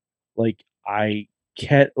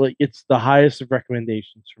 It's the highest of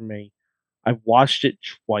recommendations for me. I watched it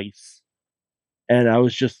twice, and I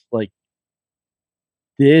was just like,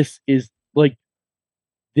 this is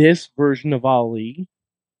this version of Ali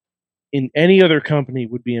in any other company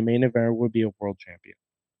would be a main eventer, would be a world champion.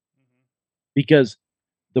 Because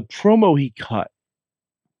the promo he cut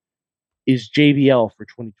is JBL for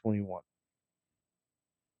 2021.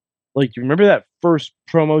 Do you remember that first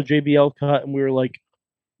promo JBL cut, and we were like,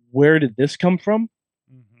 where did this come from?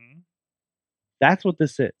 That's what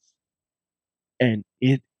this is. And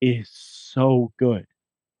it is so good.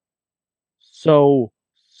 So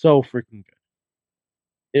freaking good.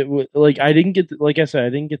 It was I didn't get to, I said, I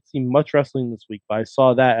didn't get to see much wrestling this week, but I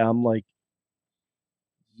saw that and I'm like,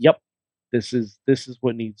 yep, this is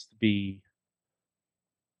what needs to be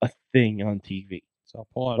a thing on TV. So I'll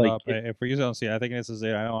pull it up. For you don't see, I think this is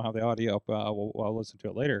it. I don't have the audio up. I'll listen to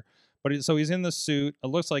it later. But so he's in the suit. It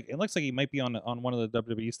looks like he might be on one of the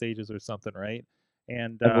WWE stages or something, right?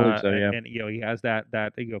 And I believe so, yeah. And he has that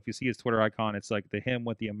if you see his Twitter icon, it's like him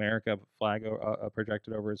with the America flag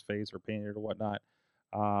projected over his face or painted or whatnot.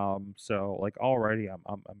 So like already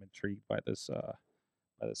I'm intrigued by this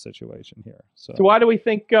situation here. So why do we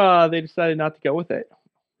think they decided not to go with it?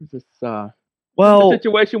 Is this a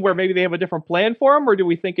situation where maybe they have a different plan for him, or do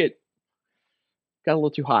we think it got a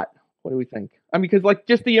little too hot? What do we think? I mean, because like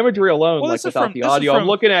just the imagery alone, like without the audio, I'm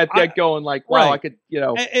looking at that going like, wow, right. I could,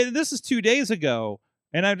 And this is 2 days ago,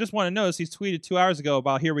 and I just want to notice he's tweeted 2 hours ago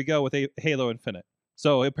about here we go with Halo Infinite.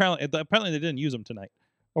 So apparently they didn't use him tonight,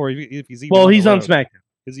 or if he's even he's on SmackDown.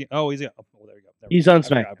 Is he? Oh, he's. Oh, there we go. He's on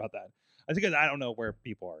SmackDown. About that. I think I don't know where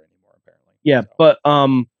people are anymore. Apparently. Yeah, so. But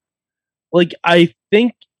like I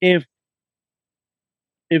think if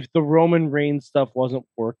the Roman Reigns stuff wasn't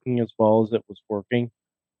working as well as it was working,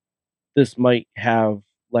 this might have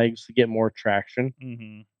legs to get more traction.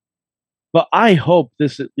 Mm-hmm. But I hope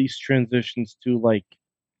this at least transitions to like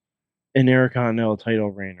an Intercontinental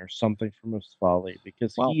title reign or something for Mustafa Ali,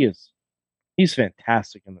 because he's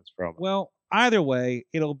fantastic in this promo. Well, either way,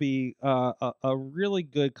 it'll be a really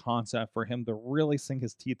good concept for him to really sink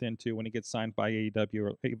his teeth into when he gets signed by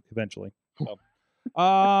AEW eventually. So,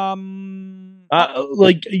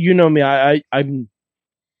 like you know me, I'm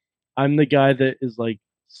the guy that is like,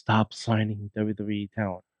 stop signing WWE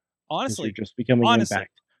talent. Honestly, you're just becoming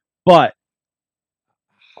Impact. But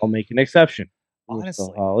I'll make an exception.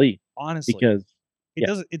 Honestly, Ali, because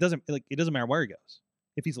it doesn't matter where he goes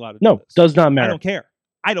if he's allowed to. No, this. Does not matter.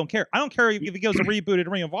 I don't care if he goes to rebooted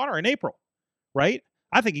Ring of Honor in April, right?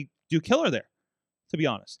 I think he'd do killer there. To be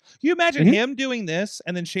honest, can you imagine him doing this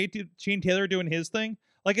and then Shane Taylor doing his thing?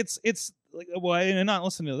 Like it's like, well, I'm not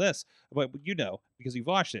listening to this, but because you've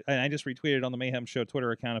watched it. And I just retweeted on the Mayhem Show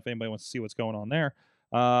Twitter account if anybody wants to see what's going on there.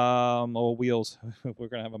 Wheels. We're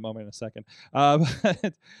gonna have a moment in a second. But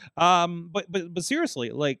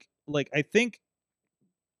seriously, like I think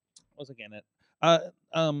once again it.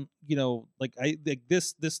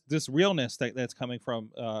 This realness that's coming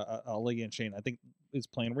from Ali and Shane, I think is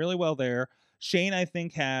playing really well there. Shane, I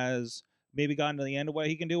think, has maybe gotten to the end of what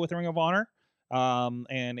he can do with Ring of Honor.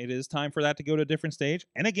 And it is time for that to go to a different stage.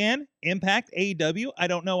 And again, Impact, AEW, I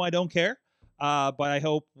don't know, I don't care. But I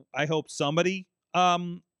hope somebody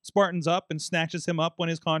Spartans up and snatches him up when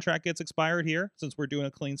his contract gets expired here, since we're doing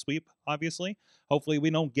a clean sweep, obviously. Hopefully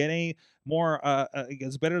we don't get any more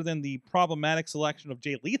it's better than the problematic selection of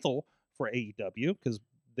Jay Lethal for AEW, because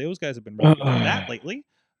those guys have been really good at that lately.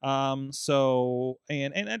 So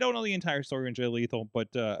and I don't know the entire story in Jay Lethal, but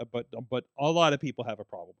a lot of people have a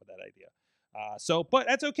problem with that idea. But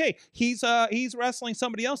that's okay. He's wrestling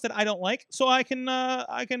somebody else that I don't like, so I can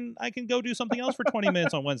go do something else for 20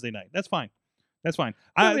 minutes on Wednesday night. That's fine. Listen,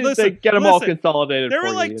 get them all consolidated. There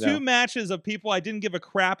were like two matches of people I didn't give a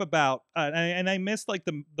crap about, and I missed like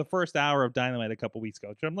the first hour of Dynamite a couple weeks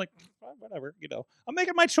ago. So I'm like, whatever, I'm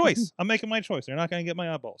making my choice. They're not going to get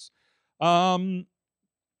my eyeballs.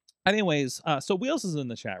 Anyways, so Wheels is in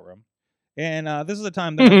the chat room, and this is the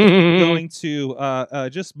time that I'm going to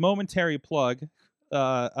just momentary plug.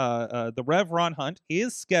 The Rev Ron Hunt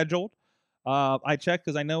is scheduled. I checked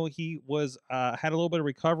because I know he was had a little bit of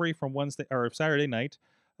recovery from Wednesday or Saturday night.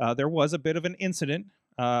 There was a bit of an incident,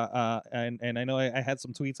 and I know I had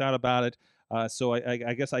some tweets out about it. So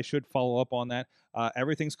I guess I should follow up on that.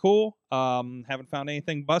 Everything's cool. Haven't found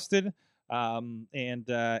anything busted. And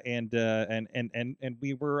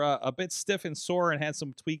we were a bit stiff and sore and had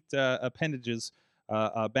some tweaked appendages.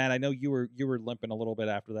 Bad. I know you were limping a little bit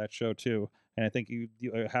after that show too, and I think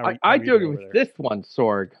I do it with this one,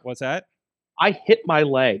 Sorg. What's that? I hit my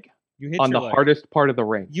leg. You hit on your the leg. hardest part of the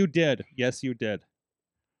ring. You did. Yes, you did.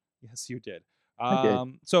 I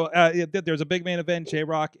did. So there's a big main event: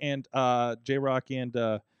 J-Rock and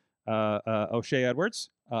O'Shea Edwards.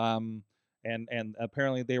 And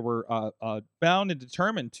apparently they were bound and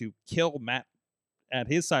determined to kill Matt at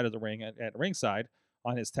his side of the ring, at ringside,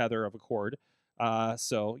 on his tether of a cord.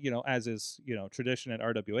 So as is tradition at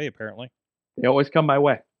RWA, apparently they always come my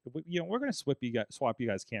way. We're gonna swap you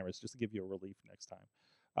guys cameras just to give you a relief next time.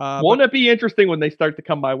 Won't it be interesting when they start to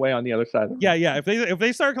come my way on the other side? Yeah. If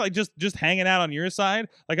they start like just hanging out on your side,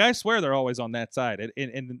 like I swear they're always on that side.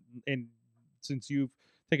 And since you've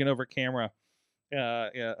taken over camera,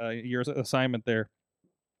 your assignment there,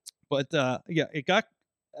 but it got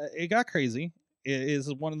crazy. It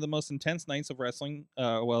is one of the most intense nights of wrestling.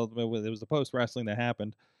 Well, it was the post wrestling that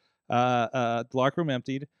happened. The locker room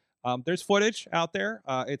emptied. There's footage out there.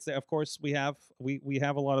 It's of course we have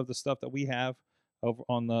a lot of the stuff that we have over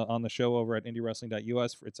on the show over at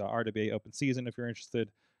IndieWrestling.us. It's a RWA open season if you're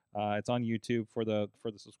interested. It's on YouTube for the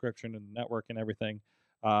subscription and network and everything.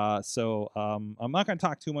 So I'm not going to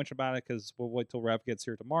talk too much about it because we'll wait till Rev gets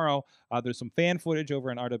here tomorrow. There's some fan footage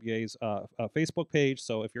over on RWA's Facebook page.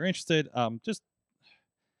 So if you're interested, just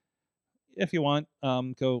if you want,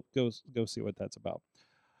 go see what that's about.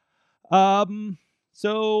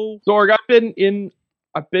 So Sorg,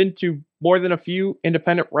 I've been to more than a few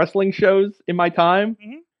independent wrestling shows in my time.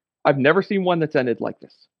 Mm-hmm. I've never seen one that's ended like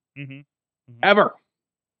this. Mm-hmm. Mm-hmm. Ever.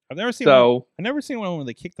 I've never seen one. I've never seen one where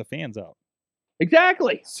they kick the fans out.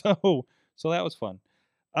 Exactly. So that was fun.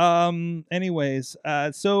 Anyways,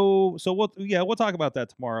 so we'll talk about that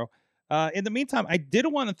tomorrow. In the meantime, I did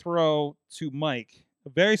want to throw to Mike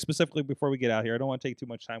very specifically before we get out here. I don't want to take too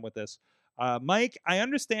much time with this. Mike, I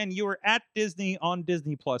understand you were at Disney on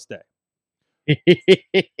Disney Plus Day.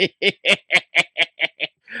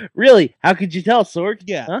 Really? How could you tell, Sorg?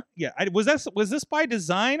 Yeah. Huh? Yeah. Was this by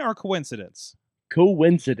design or coincidence?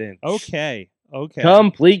 Coincidence. Okay.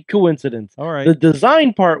 Complete coincidence. All right. The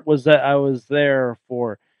design part was that I was there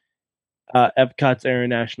for Epcot's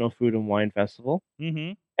International Food and Wine Festival,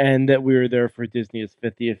 and that we were there for Disney's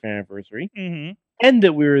 50th anniversary, and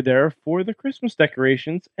that we were there for the Christmas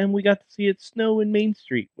decorations, and we got to see it snow in Main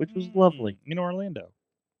Street, which was lovely. In Orlando.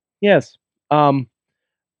 Yes.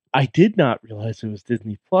 I did not realize it was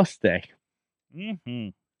Disney Plus Day.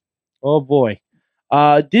 Oh boy.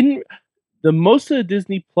 Most of the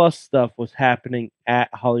Disney Plus stuff was happening at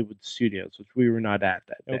Hollywood Studios, which we were not at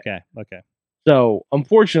that day. Okay. So,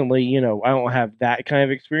 unfortunately, I don't have that kind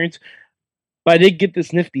of experience, but I did get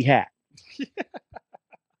this nifty hat.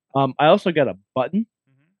 I also got a button,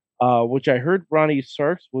 which I heard Ronnie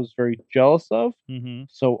Sarks was very jealous of.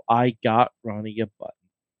 So I got Ronnie a button.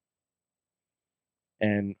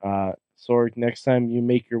 And Sorg, next time you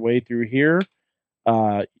make your way through here,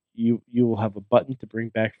 you will have a button to bring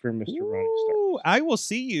back for Mr. Ronnie Starks. I will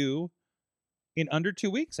see you in under 2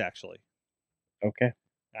 weeks, actually. Okay.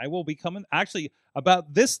 I will be coming. Actually,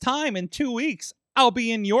 about this time in 2 weeks, I'll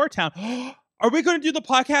be in your town. Are we going to do the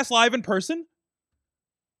podcast live in person?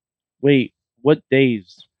 Wait, what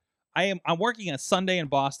days? I'm working a Sunday in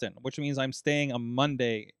Boston, which means I'm staying a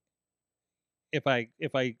Monday if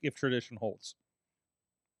tradition holds.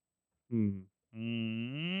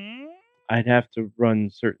 I'd have to run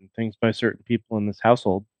certain things by certain people in this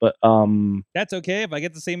household, but that's okay. If I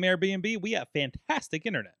get the same Airbnb, we have fantastic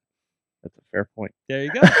internet. That's a fair point. There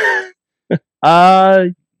you go.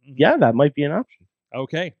 Yeah, that might be an option.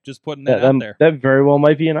 Okay, just putting that out there. That very well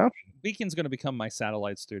might be an option. Beacon's going to become my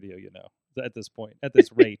satellite studio, at this point, at this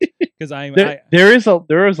rate, because there is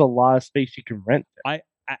a lot of space you can rent there.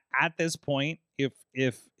 At this point, if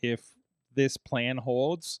this plan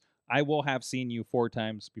holds, I will have seen you 4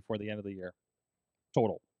 times before the end of the year.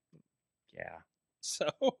 Total. Yeah. So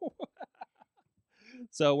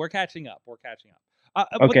we're catching up.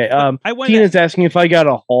 Okay. Tina's asking if I got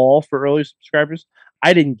a haul for early subscribers.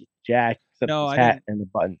 I didn't get jack except the hat and the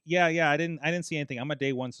button. Yeah. I didn't see anything. I'm a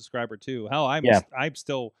day 1 subscriber too. Hell, I'm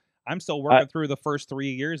still working through the first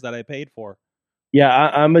 3 years that I paid for. Yeah,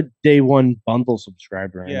 I'm a day 1 bundle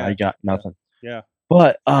subscriber and I got nothing. Yeah.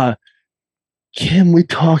 But can we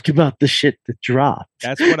talk about the shit that dropped?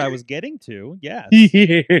 That's what I was getting to. Yes.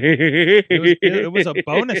 It was a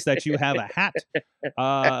bonus that you have a hat.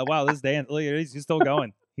 Wow, this Dan, he's still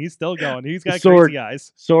going. He's still going. He's got crazy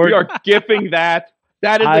eyes. We are gifting that.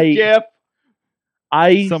 That is a gift.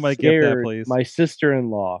 Somebody gift that, please. My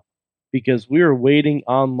sister-in-law, because we were waiting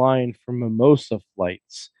online for mimosa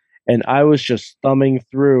flights, and I was just thumbing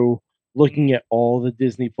through, looking at all the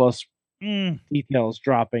Disney Plus details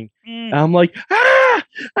dropping. And I'm like, She's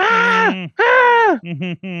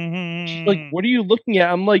like, what are you looking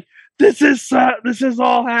at? I'm like, this is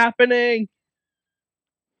all happening.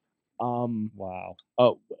 Wow.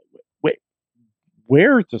 Oh, wait,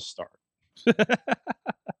 where to start?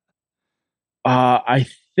 I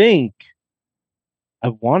think I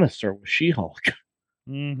want to start with She-Hulk.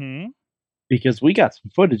 Because we got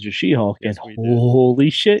some footage of She-Hulk, and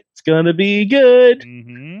holy shit, it's gonna be good.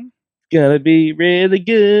 Gonna be really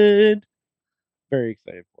good. Very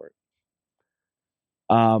excited for it.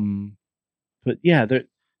 But yeah,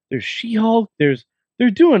 there's She-Hulk. They're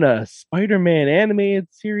doing a Spider-Man animated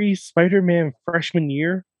series, Spider-Man Freshman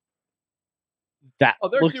Year. That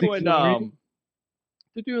they're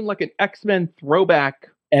doing like an X-Men throwback.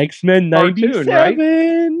 X-Men 97, right?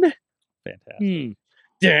 Fantastic.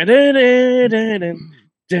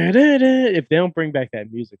 If they don't bring back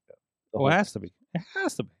that music, though. It has to be. It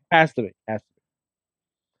has to be. Has to be.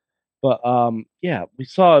 But yeah, we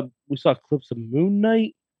saw clips of Moon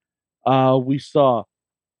Knight. We saw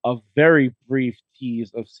a very brief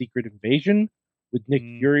tease of Secret Invasion, with Nick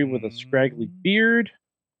Fury with a scraggly beard.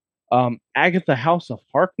 Agatha House of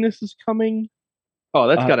Harkness is coming. Oh,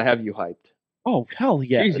 that's gotta have you hyped. Oh, hell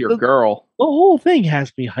yeah. She's your girl. The whole thing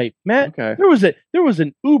has me hyped, Matt. Okay. There was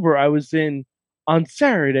an Uber I was in on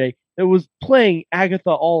Saturday that was playing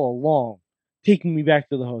Agatha all along, taking me back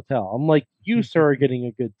to the hotel. I'm like, you, sir, are getting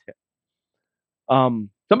a good tip.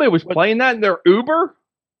 Somebody was playing that in their Uber?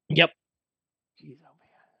 Yep. Jeez, oh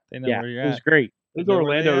man. They know where you're at. It was great. Those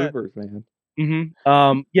Orlando Ubers, man.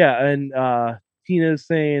 Mm-hmm. Yeah, and Tina's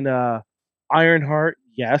saying Ironheart,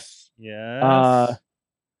 yes. Yes.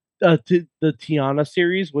 The Tiana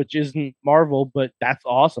series, which isn't Marvel, but that's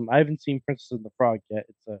awesome. I haven't seen Princess and the Frog yet.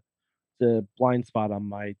 It's a blind spot on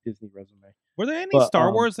my Disney resume. Were there any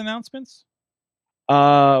Star Wars announcements?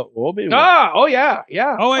 Obi-Wan. Oh yeah.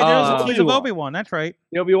 Oh wait, there's a tease of Obi-Wan. That's right.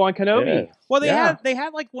 Obi-Wan Kenobi. Yes. Well, they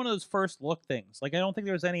had like one of those first look things. Like I don't think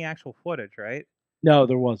there was any actual footage, right? No,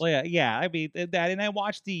 there wasn't. Well, yeah. I mean that, and I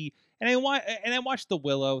watched the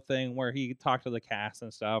Willow thing where he talked to the cast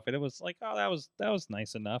and stuff, and it was like, oh, that was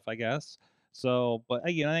nice enough, I guess. So, but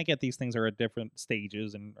I get these things are at different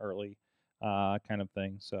stages and early, kind of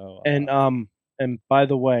thing. So, and by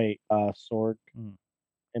the way, Sword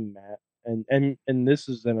and Matt, and this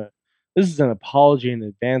is an apology in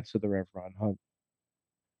advance to the Reverend Hunt.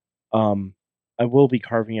 I will be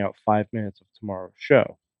carving out 5 minutes of tomorrow's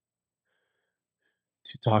show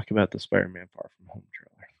to talk about the Spider-Man Far From Home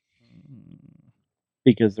trailer,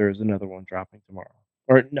 because there's another one dropping tomorrow,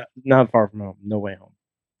 or no, not Far From Home, No Way Home.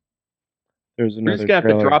 There's another. We're just gonna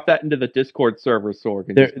have to drop that into the Discord server, Sorg,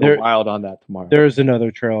 and just go wild on that tomorrow. There's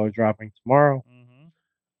another trailer dropping tomorrow.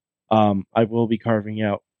 I will be carving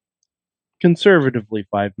out conservatively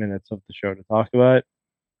 5 minutes of the show to talk about it.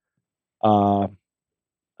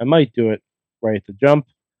 I might do it right at the jump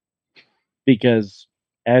because,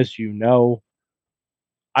 as you know,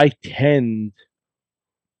 I tend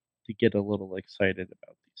to get a little excited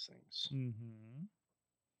about these things.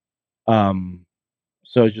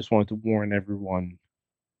 So I just wanted to warn everyone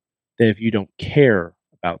that if you don't care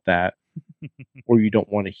about that, or you don't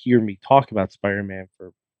want to hear me talk about Spider-Man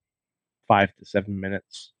for 5 to 7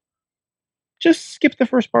 minutes, just skip the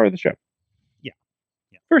first part of the show. Yeah.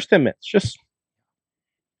 First 10 minutes, just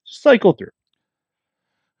cycle through.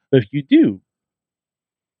 But if you do,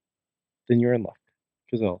 then you're in luck,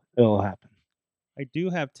 because it'll happen. I do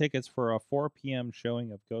have tickets for a 4 p.m.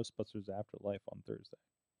 showing of Ghostbusters Afterlife on Thursday.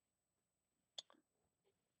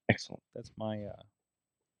 Excellent. That's my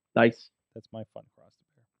nice. That's my fun cross to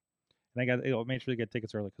bear. And I made sure to get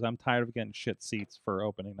tickets early because I'm tired of getting shit seats for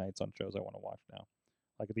opening nights on shows I want to watch now.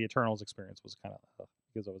 Like the Eternals experience was kind of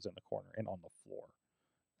because I was in the corner and on the floor.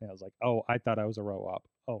 And I was like, oh, I thought I was a row up.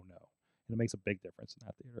 Oh no. And it makes a big difference in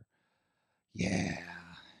that theater. Yeah.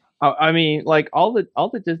 I mean, like all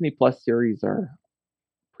the Disney Plus series are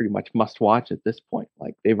pretty much must watch at this point.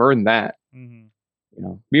 Like they've earned that.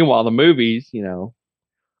 Meanwhile, the movies,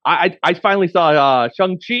 I finally saw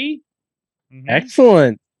Shang-Chi.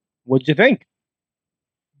 Excellent. What'd you think?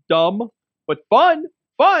 Dumb, but fun,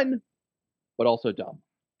 but also dumb.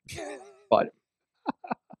 But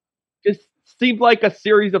just seemed like a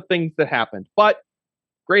series of things that happened. But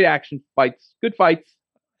great action fights, good fights.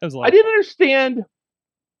 I didn't understand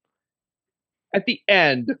at the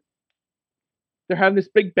end. They're having this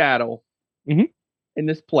big battle in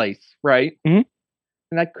this place, right? And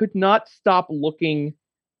I could not stop looking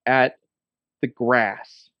at the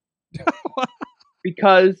grass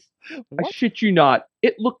because I shit you not,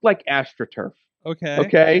 it looked like AstroTurf.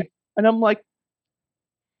 Okay. And I'm like,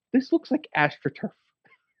 this looks like AstroTurf.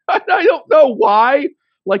 I don't know why.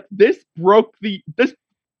 Like this broke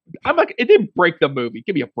I'm like, it didn't break the movie.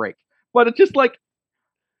 Give me a break. But it just like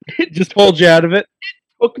it just pulled you out of it. It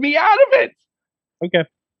took me out of it. Okay.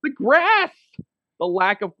 The grass, the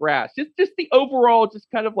lack of grass, just the overall, just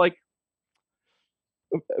kind of like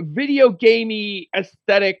video gamey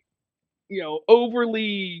aesthetic,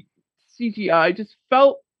 overly CGI, just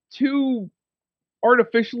felt too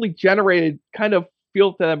artificially generated kind of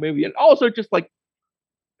feel to that movie. And also just like,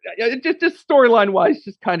 just storyline wise,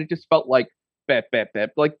 just kind of just felt like bap.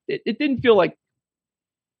 Like it didn't feel like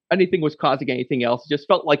anything was causing anything else. It just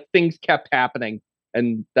felt like things kept happening.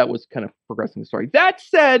 And that was kind of progressing the story. That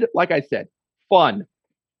said, like I said, fun.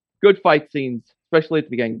 Good fight scenes, especially at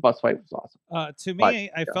the beginning. The bus fight was awesome. To me,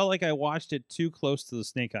 I felt like I watched it too close to the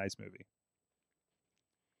Snake Eyes movie.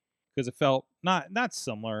 Because it felt not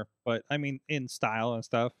similar, but I mean, in style and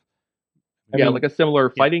stuff. Like a similar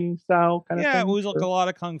fighting style kind of thing. Yeah, it was like a lot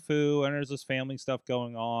of kung fu, and there's this family stuff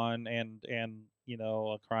going on, and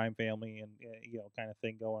a crime family, and kind of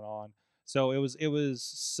thing going on. So it was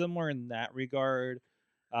similar in that regard,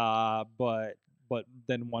 but but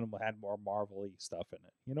then one had more Marvel-y stuff in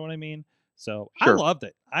it. You know what I mean? So Sure.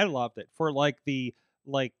 I loved it for I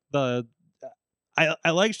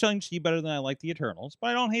like Shang-Chi better than I like the Eternals, but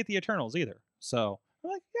I don't hate the Eternals either. So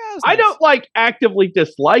I'm like, yeah, I don't like actively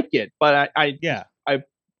dislike it, but I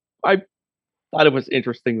thought it was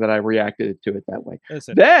interesting that I reacted to it that way.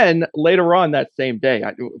 Listen. Then later on that same day,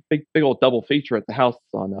 I do a big old double feature at the house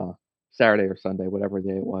on Saturday or Sunday, whatever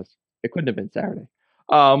day it was. It couldn't have been Saturday.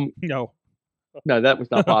 No, that was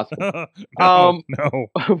not possible. No.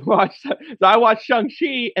 I watched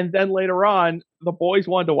Shang-Chi, and then later on, the boys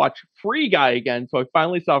wanted to watch Free Guy again, so I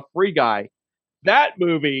finally saw Free Guy. That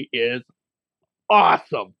movie is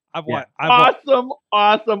awesome. Awesome.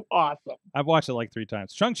 I've watched it like 3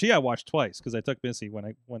 times. Shang-Chi I watched twice because I took Missy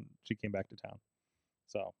when she came back to town.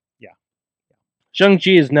 So yeah.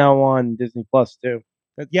 Shang-Chi is now on Disney Plus too.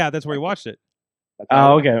 That's where we watched it.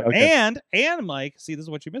 Oh, okay. And Mike, see, this is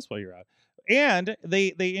what you missed while you're out. And they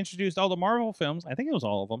introduced all the Marvel films. I think it was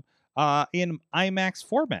all of them in IMAX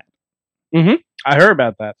format. Mm-hmm. I heard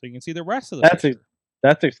about that. So you can see the rest of the.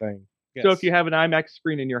 That's exciting. Yes. So if you have an IMAX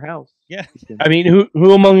screen in your house, I mean,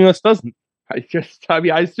 who among us doesn't? I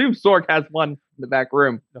assume Sorg has one in the back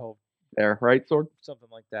room. No, there, right, Sorg? Something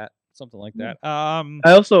like that.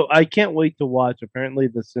 I can't wait to watch. Apparently,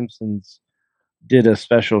 The Simpsons did a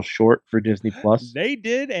special short for Disney Plus. They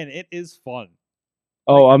did, and it is fun.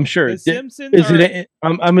 Oh, I'm sure. The Simpsons.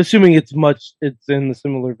 I'm assuming it's in the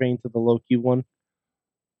similar vein to the Loki one.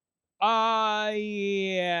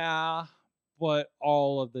 Yeah. But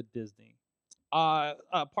all of the Disney.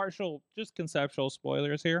 Partial, just conceptual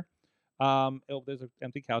spoilers here. There's an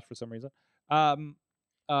empty couch for some reason.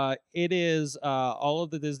 It is all of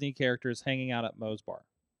the Disney characters hanging out at Moe's bar.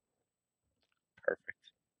 Perfect.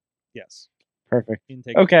 Yes. Perfect.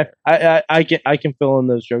 Okay. I can fill in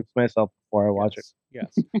those jokes myself before I watch it.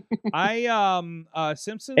 Yes.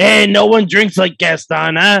 Simpsons. Hey, no one drinks like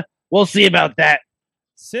Gaston, huh? We'll see about that.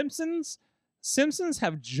 Simpsons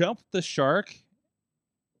have jumped the shark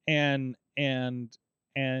and then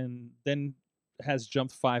has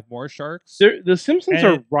jumped 5 more sharks. The Simpsons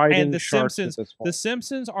are riding sharks at this point. The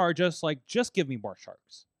Simpsons are just give me more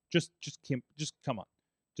sharks. Just come on.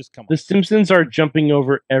 The Simpsons are jumping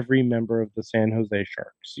over every member of the San Jose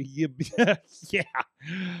Sharks.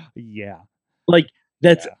 Yeah. Like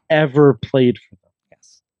that's ever played for them.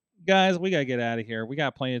 Yes. Guys, we gotta get out of here. We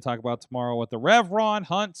got plenty to talk about tomorrow with the Rev Ron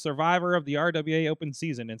Hunt, survivor of the RWA open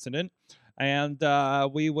season incident. And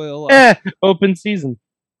we will open season.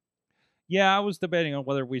 Yeah, I was debating on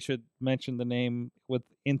whether we should mention the name with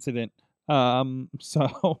incident.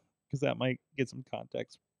 So because that might get some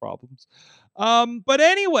context problems. But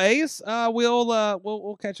anyways,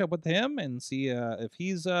 we'll catch up with him and see if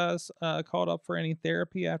he's called up for any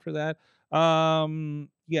therapy after that. But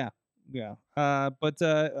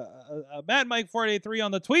Matt Mike 483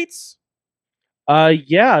 on the tweets.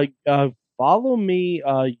 Follow me.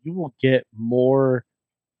 You will get more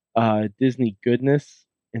Disney goodness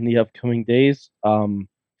in the upcoming days.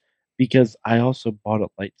 Because I also bought a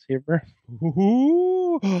lightsaber.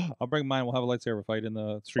 Ooh. I'll bring mine. We'll have a lightsaber fight in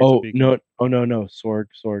the streets of Beacon. No. Sorg.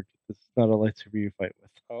 This is not a lightsaber you fight with.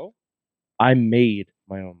 Oh? I made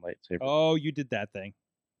my own lightsaber. Oh, you did that thing.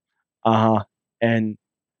 And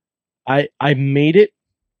I made it.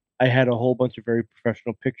 I had a whole bunch of very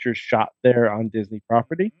professional pictures shot there on Disney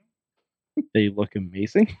property. They look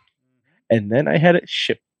amazing. And then I had it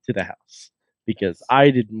shipped to the house because I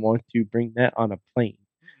didn't want to bring that on a plane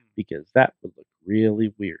because that would look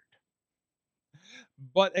really weird.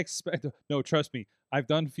 But trust me, I've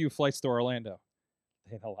done a few flights to Orlando.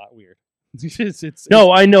 They had a lot weird.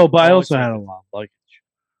 I know, but I also had a lot of luggage.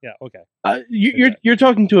 Yeah, okay. You're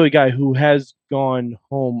talking to a guy who has gone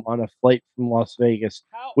home on a flight from Las Vegas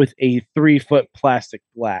with a 3-foot plastic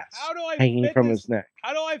glass hanging from his neck.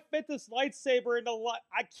 How do I fit this lightsaber into?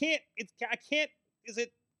 I can't. I can't. Is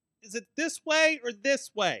it this way or this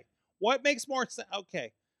way? What makes more sense?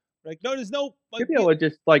 Okay. No, there's no. You'll be able to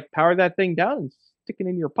just power that thing down and stick it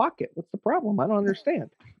in your pocket. What's the problem? I don't understand.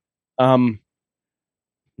 I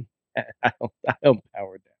don't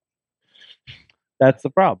power down. That's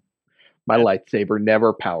the problem. My lightsaber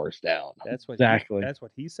never powers down. That's what exactly. That's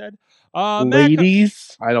what he said.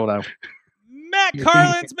 Ladies, I don't know. Matt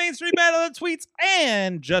Carlin's Main Street Man on the tweets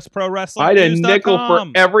and Just Pro Wrestling. I'd a nickel for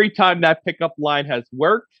every time that pickup line has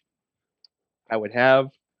worked. I would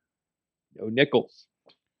have no nickels.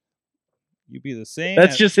 You'd be the same.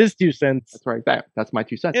 That's just his 2 cents. That's right. That's my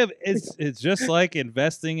 2 cents. It's just like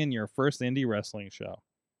investing in your first indie wrestling show.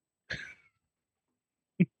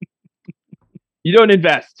 You don't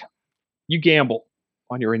invest. You gamble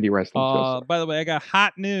on your indie wrestling show. By the way, I got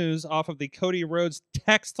hot news off of the Cody Rhodes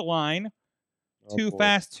text line. Too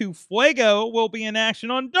Fast, Too Fuego will be in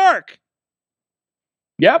action on Dark.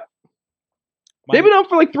 Yep. They've been on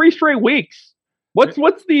for like 3 straight weeks. What's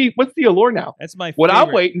the allure now? That's my favorite. What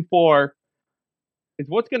I'm waiting for is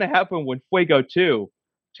what's going to happen when Fuego 2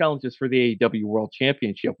 challenges for the AEW World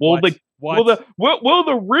Championship. Will the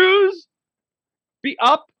ruse be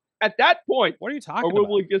up at that point? What are you talking about? Or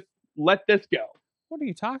will we just let this go? What are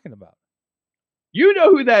you talking about? You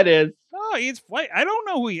know who that is. Oh, I don't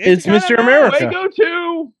know who he is. It's Mr. America. Fuego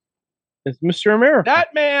 2. It's Mr. America.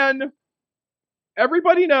 That man,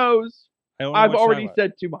 everybody knows. I've already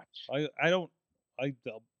said too much.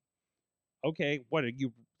 Okay, what are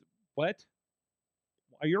you? What?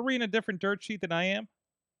 Are you reading a different dirt sheet than I am?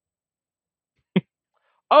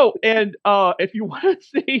 Oh, and if you want to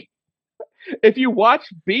see, if you watch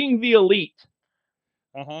Being the Elite,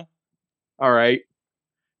 all right,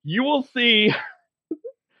 you will see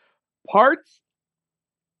parts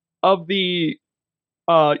of the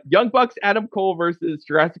Young Bucks Adam Cole versus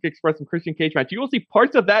Jurassic Express and Christian Cage match. You will see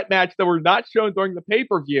parts of that match that were not shown during the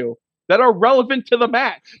pay-per-view that are relevant to the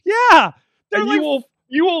match. Yeah. And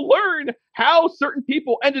you will learn how certain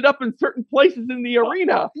people ended up in certain places in the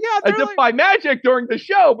arena. Yeah, as if by magic during the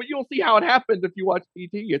show, but you'll see how it happened if you watch PT.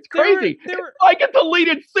 It's crazy. It's like a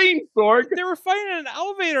deleted scene, Sorg. They were fighting in an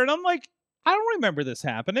elevator, and I'm like, I don't remember this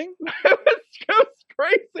happening. It was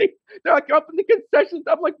crazy. They're like up in the concessions.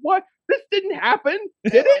 I'm like, what? This didn't happen.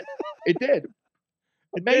 Did it? It did.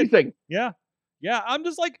 Amazing. Yeah. Yeah. I'm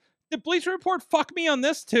just like, did Bleacher Report fuck me on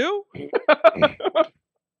this too?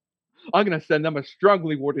 I'm going to send them a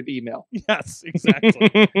strongly worded email. Yes,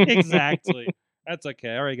 exactly. Exactly. That's okay.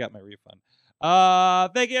 I already got my refund.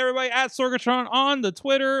 Thank you, everybody, at Sorgatron on the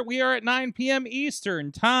Twitter. We are at 9 p.m.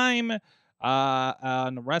 Eastern time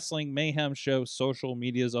on the Wrestling Mayhem Show social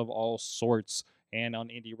medias of all sorts and on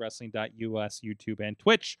IndieWrestling.us, YouTube, and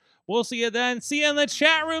Twitch. We'll see you then. See you in the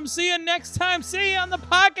chat room. See you next time. See you on the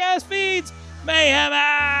podcast feeds. Mayhem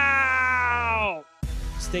out!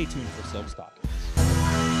 Stay tuned for Silk Stockings.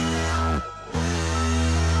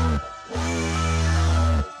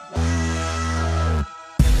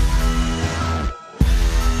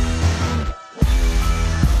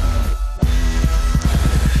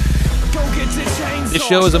 This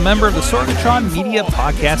show is a member of the Sorgatron Media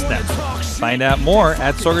Podcast Network. Find out more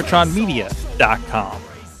at sorgatronmedia.com.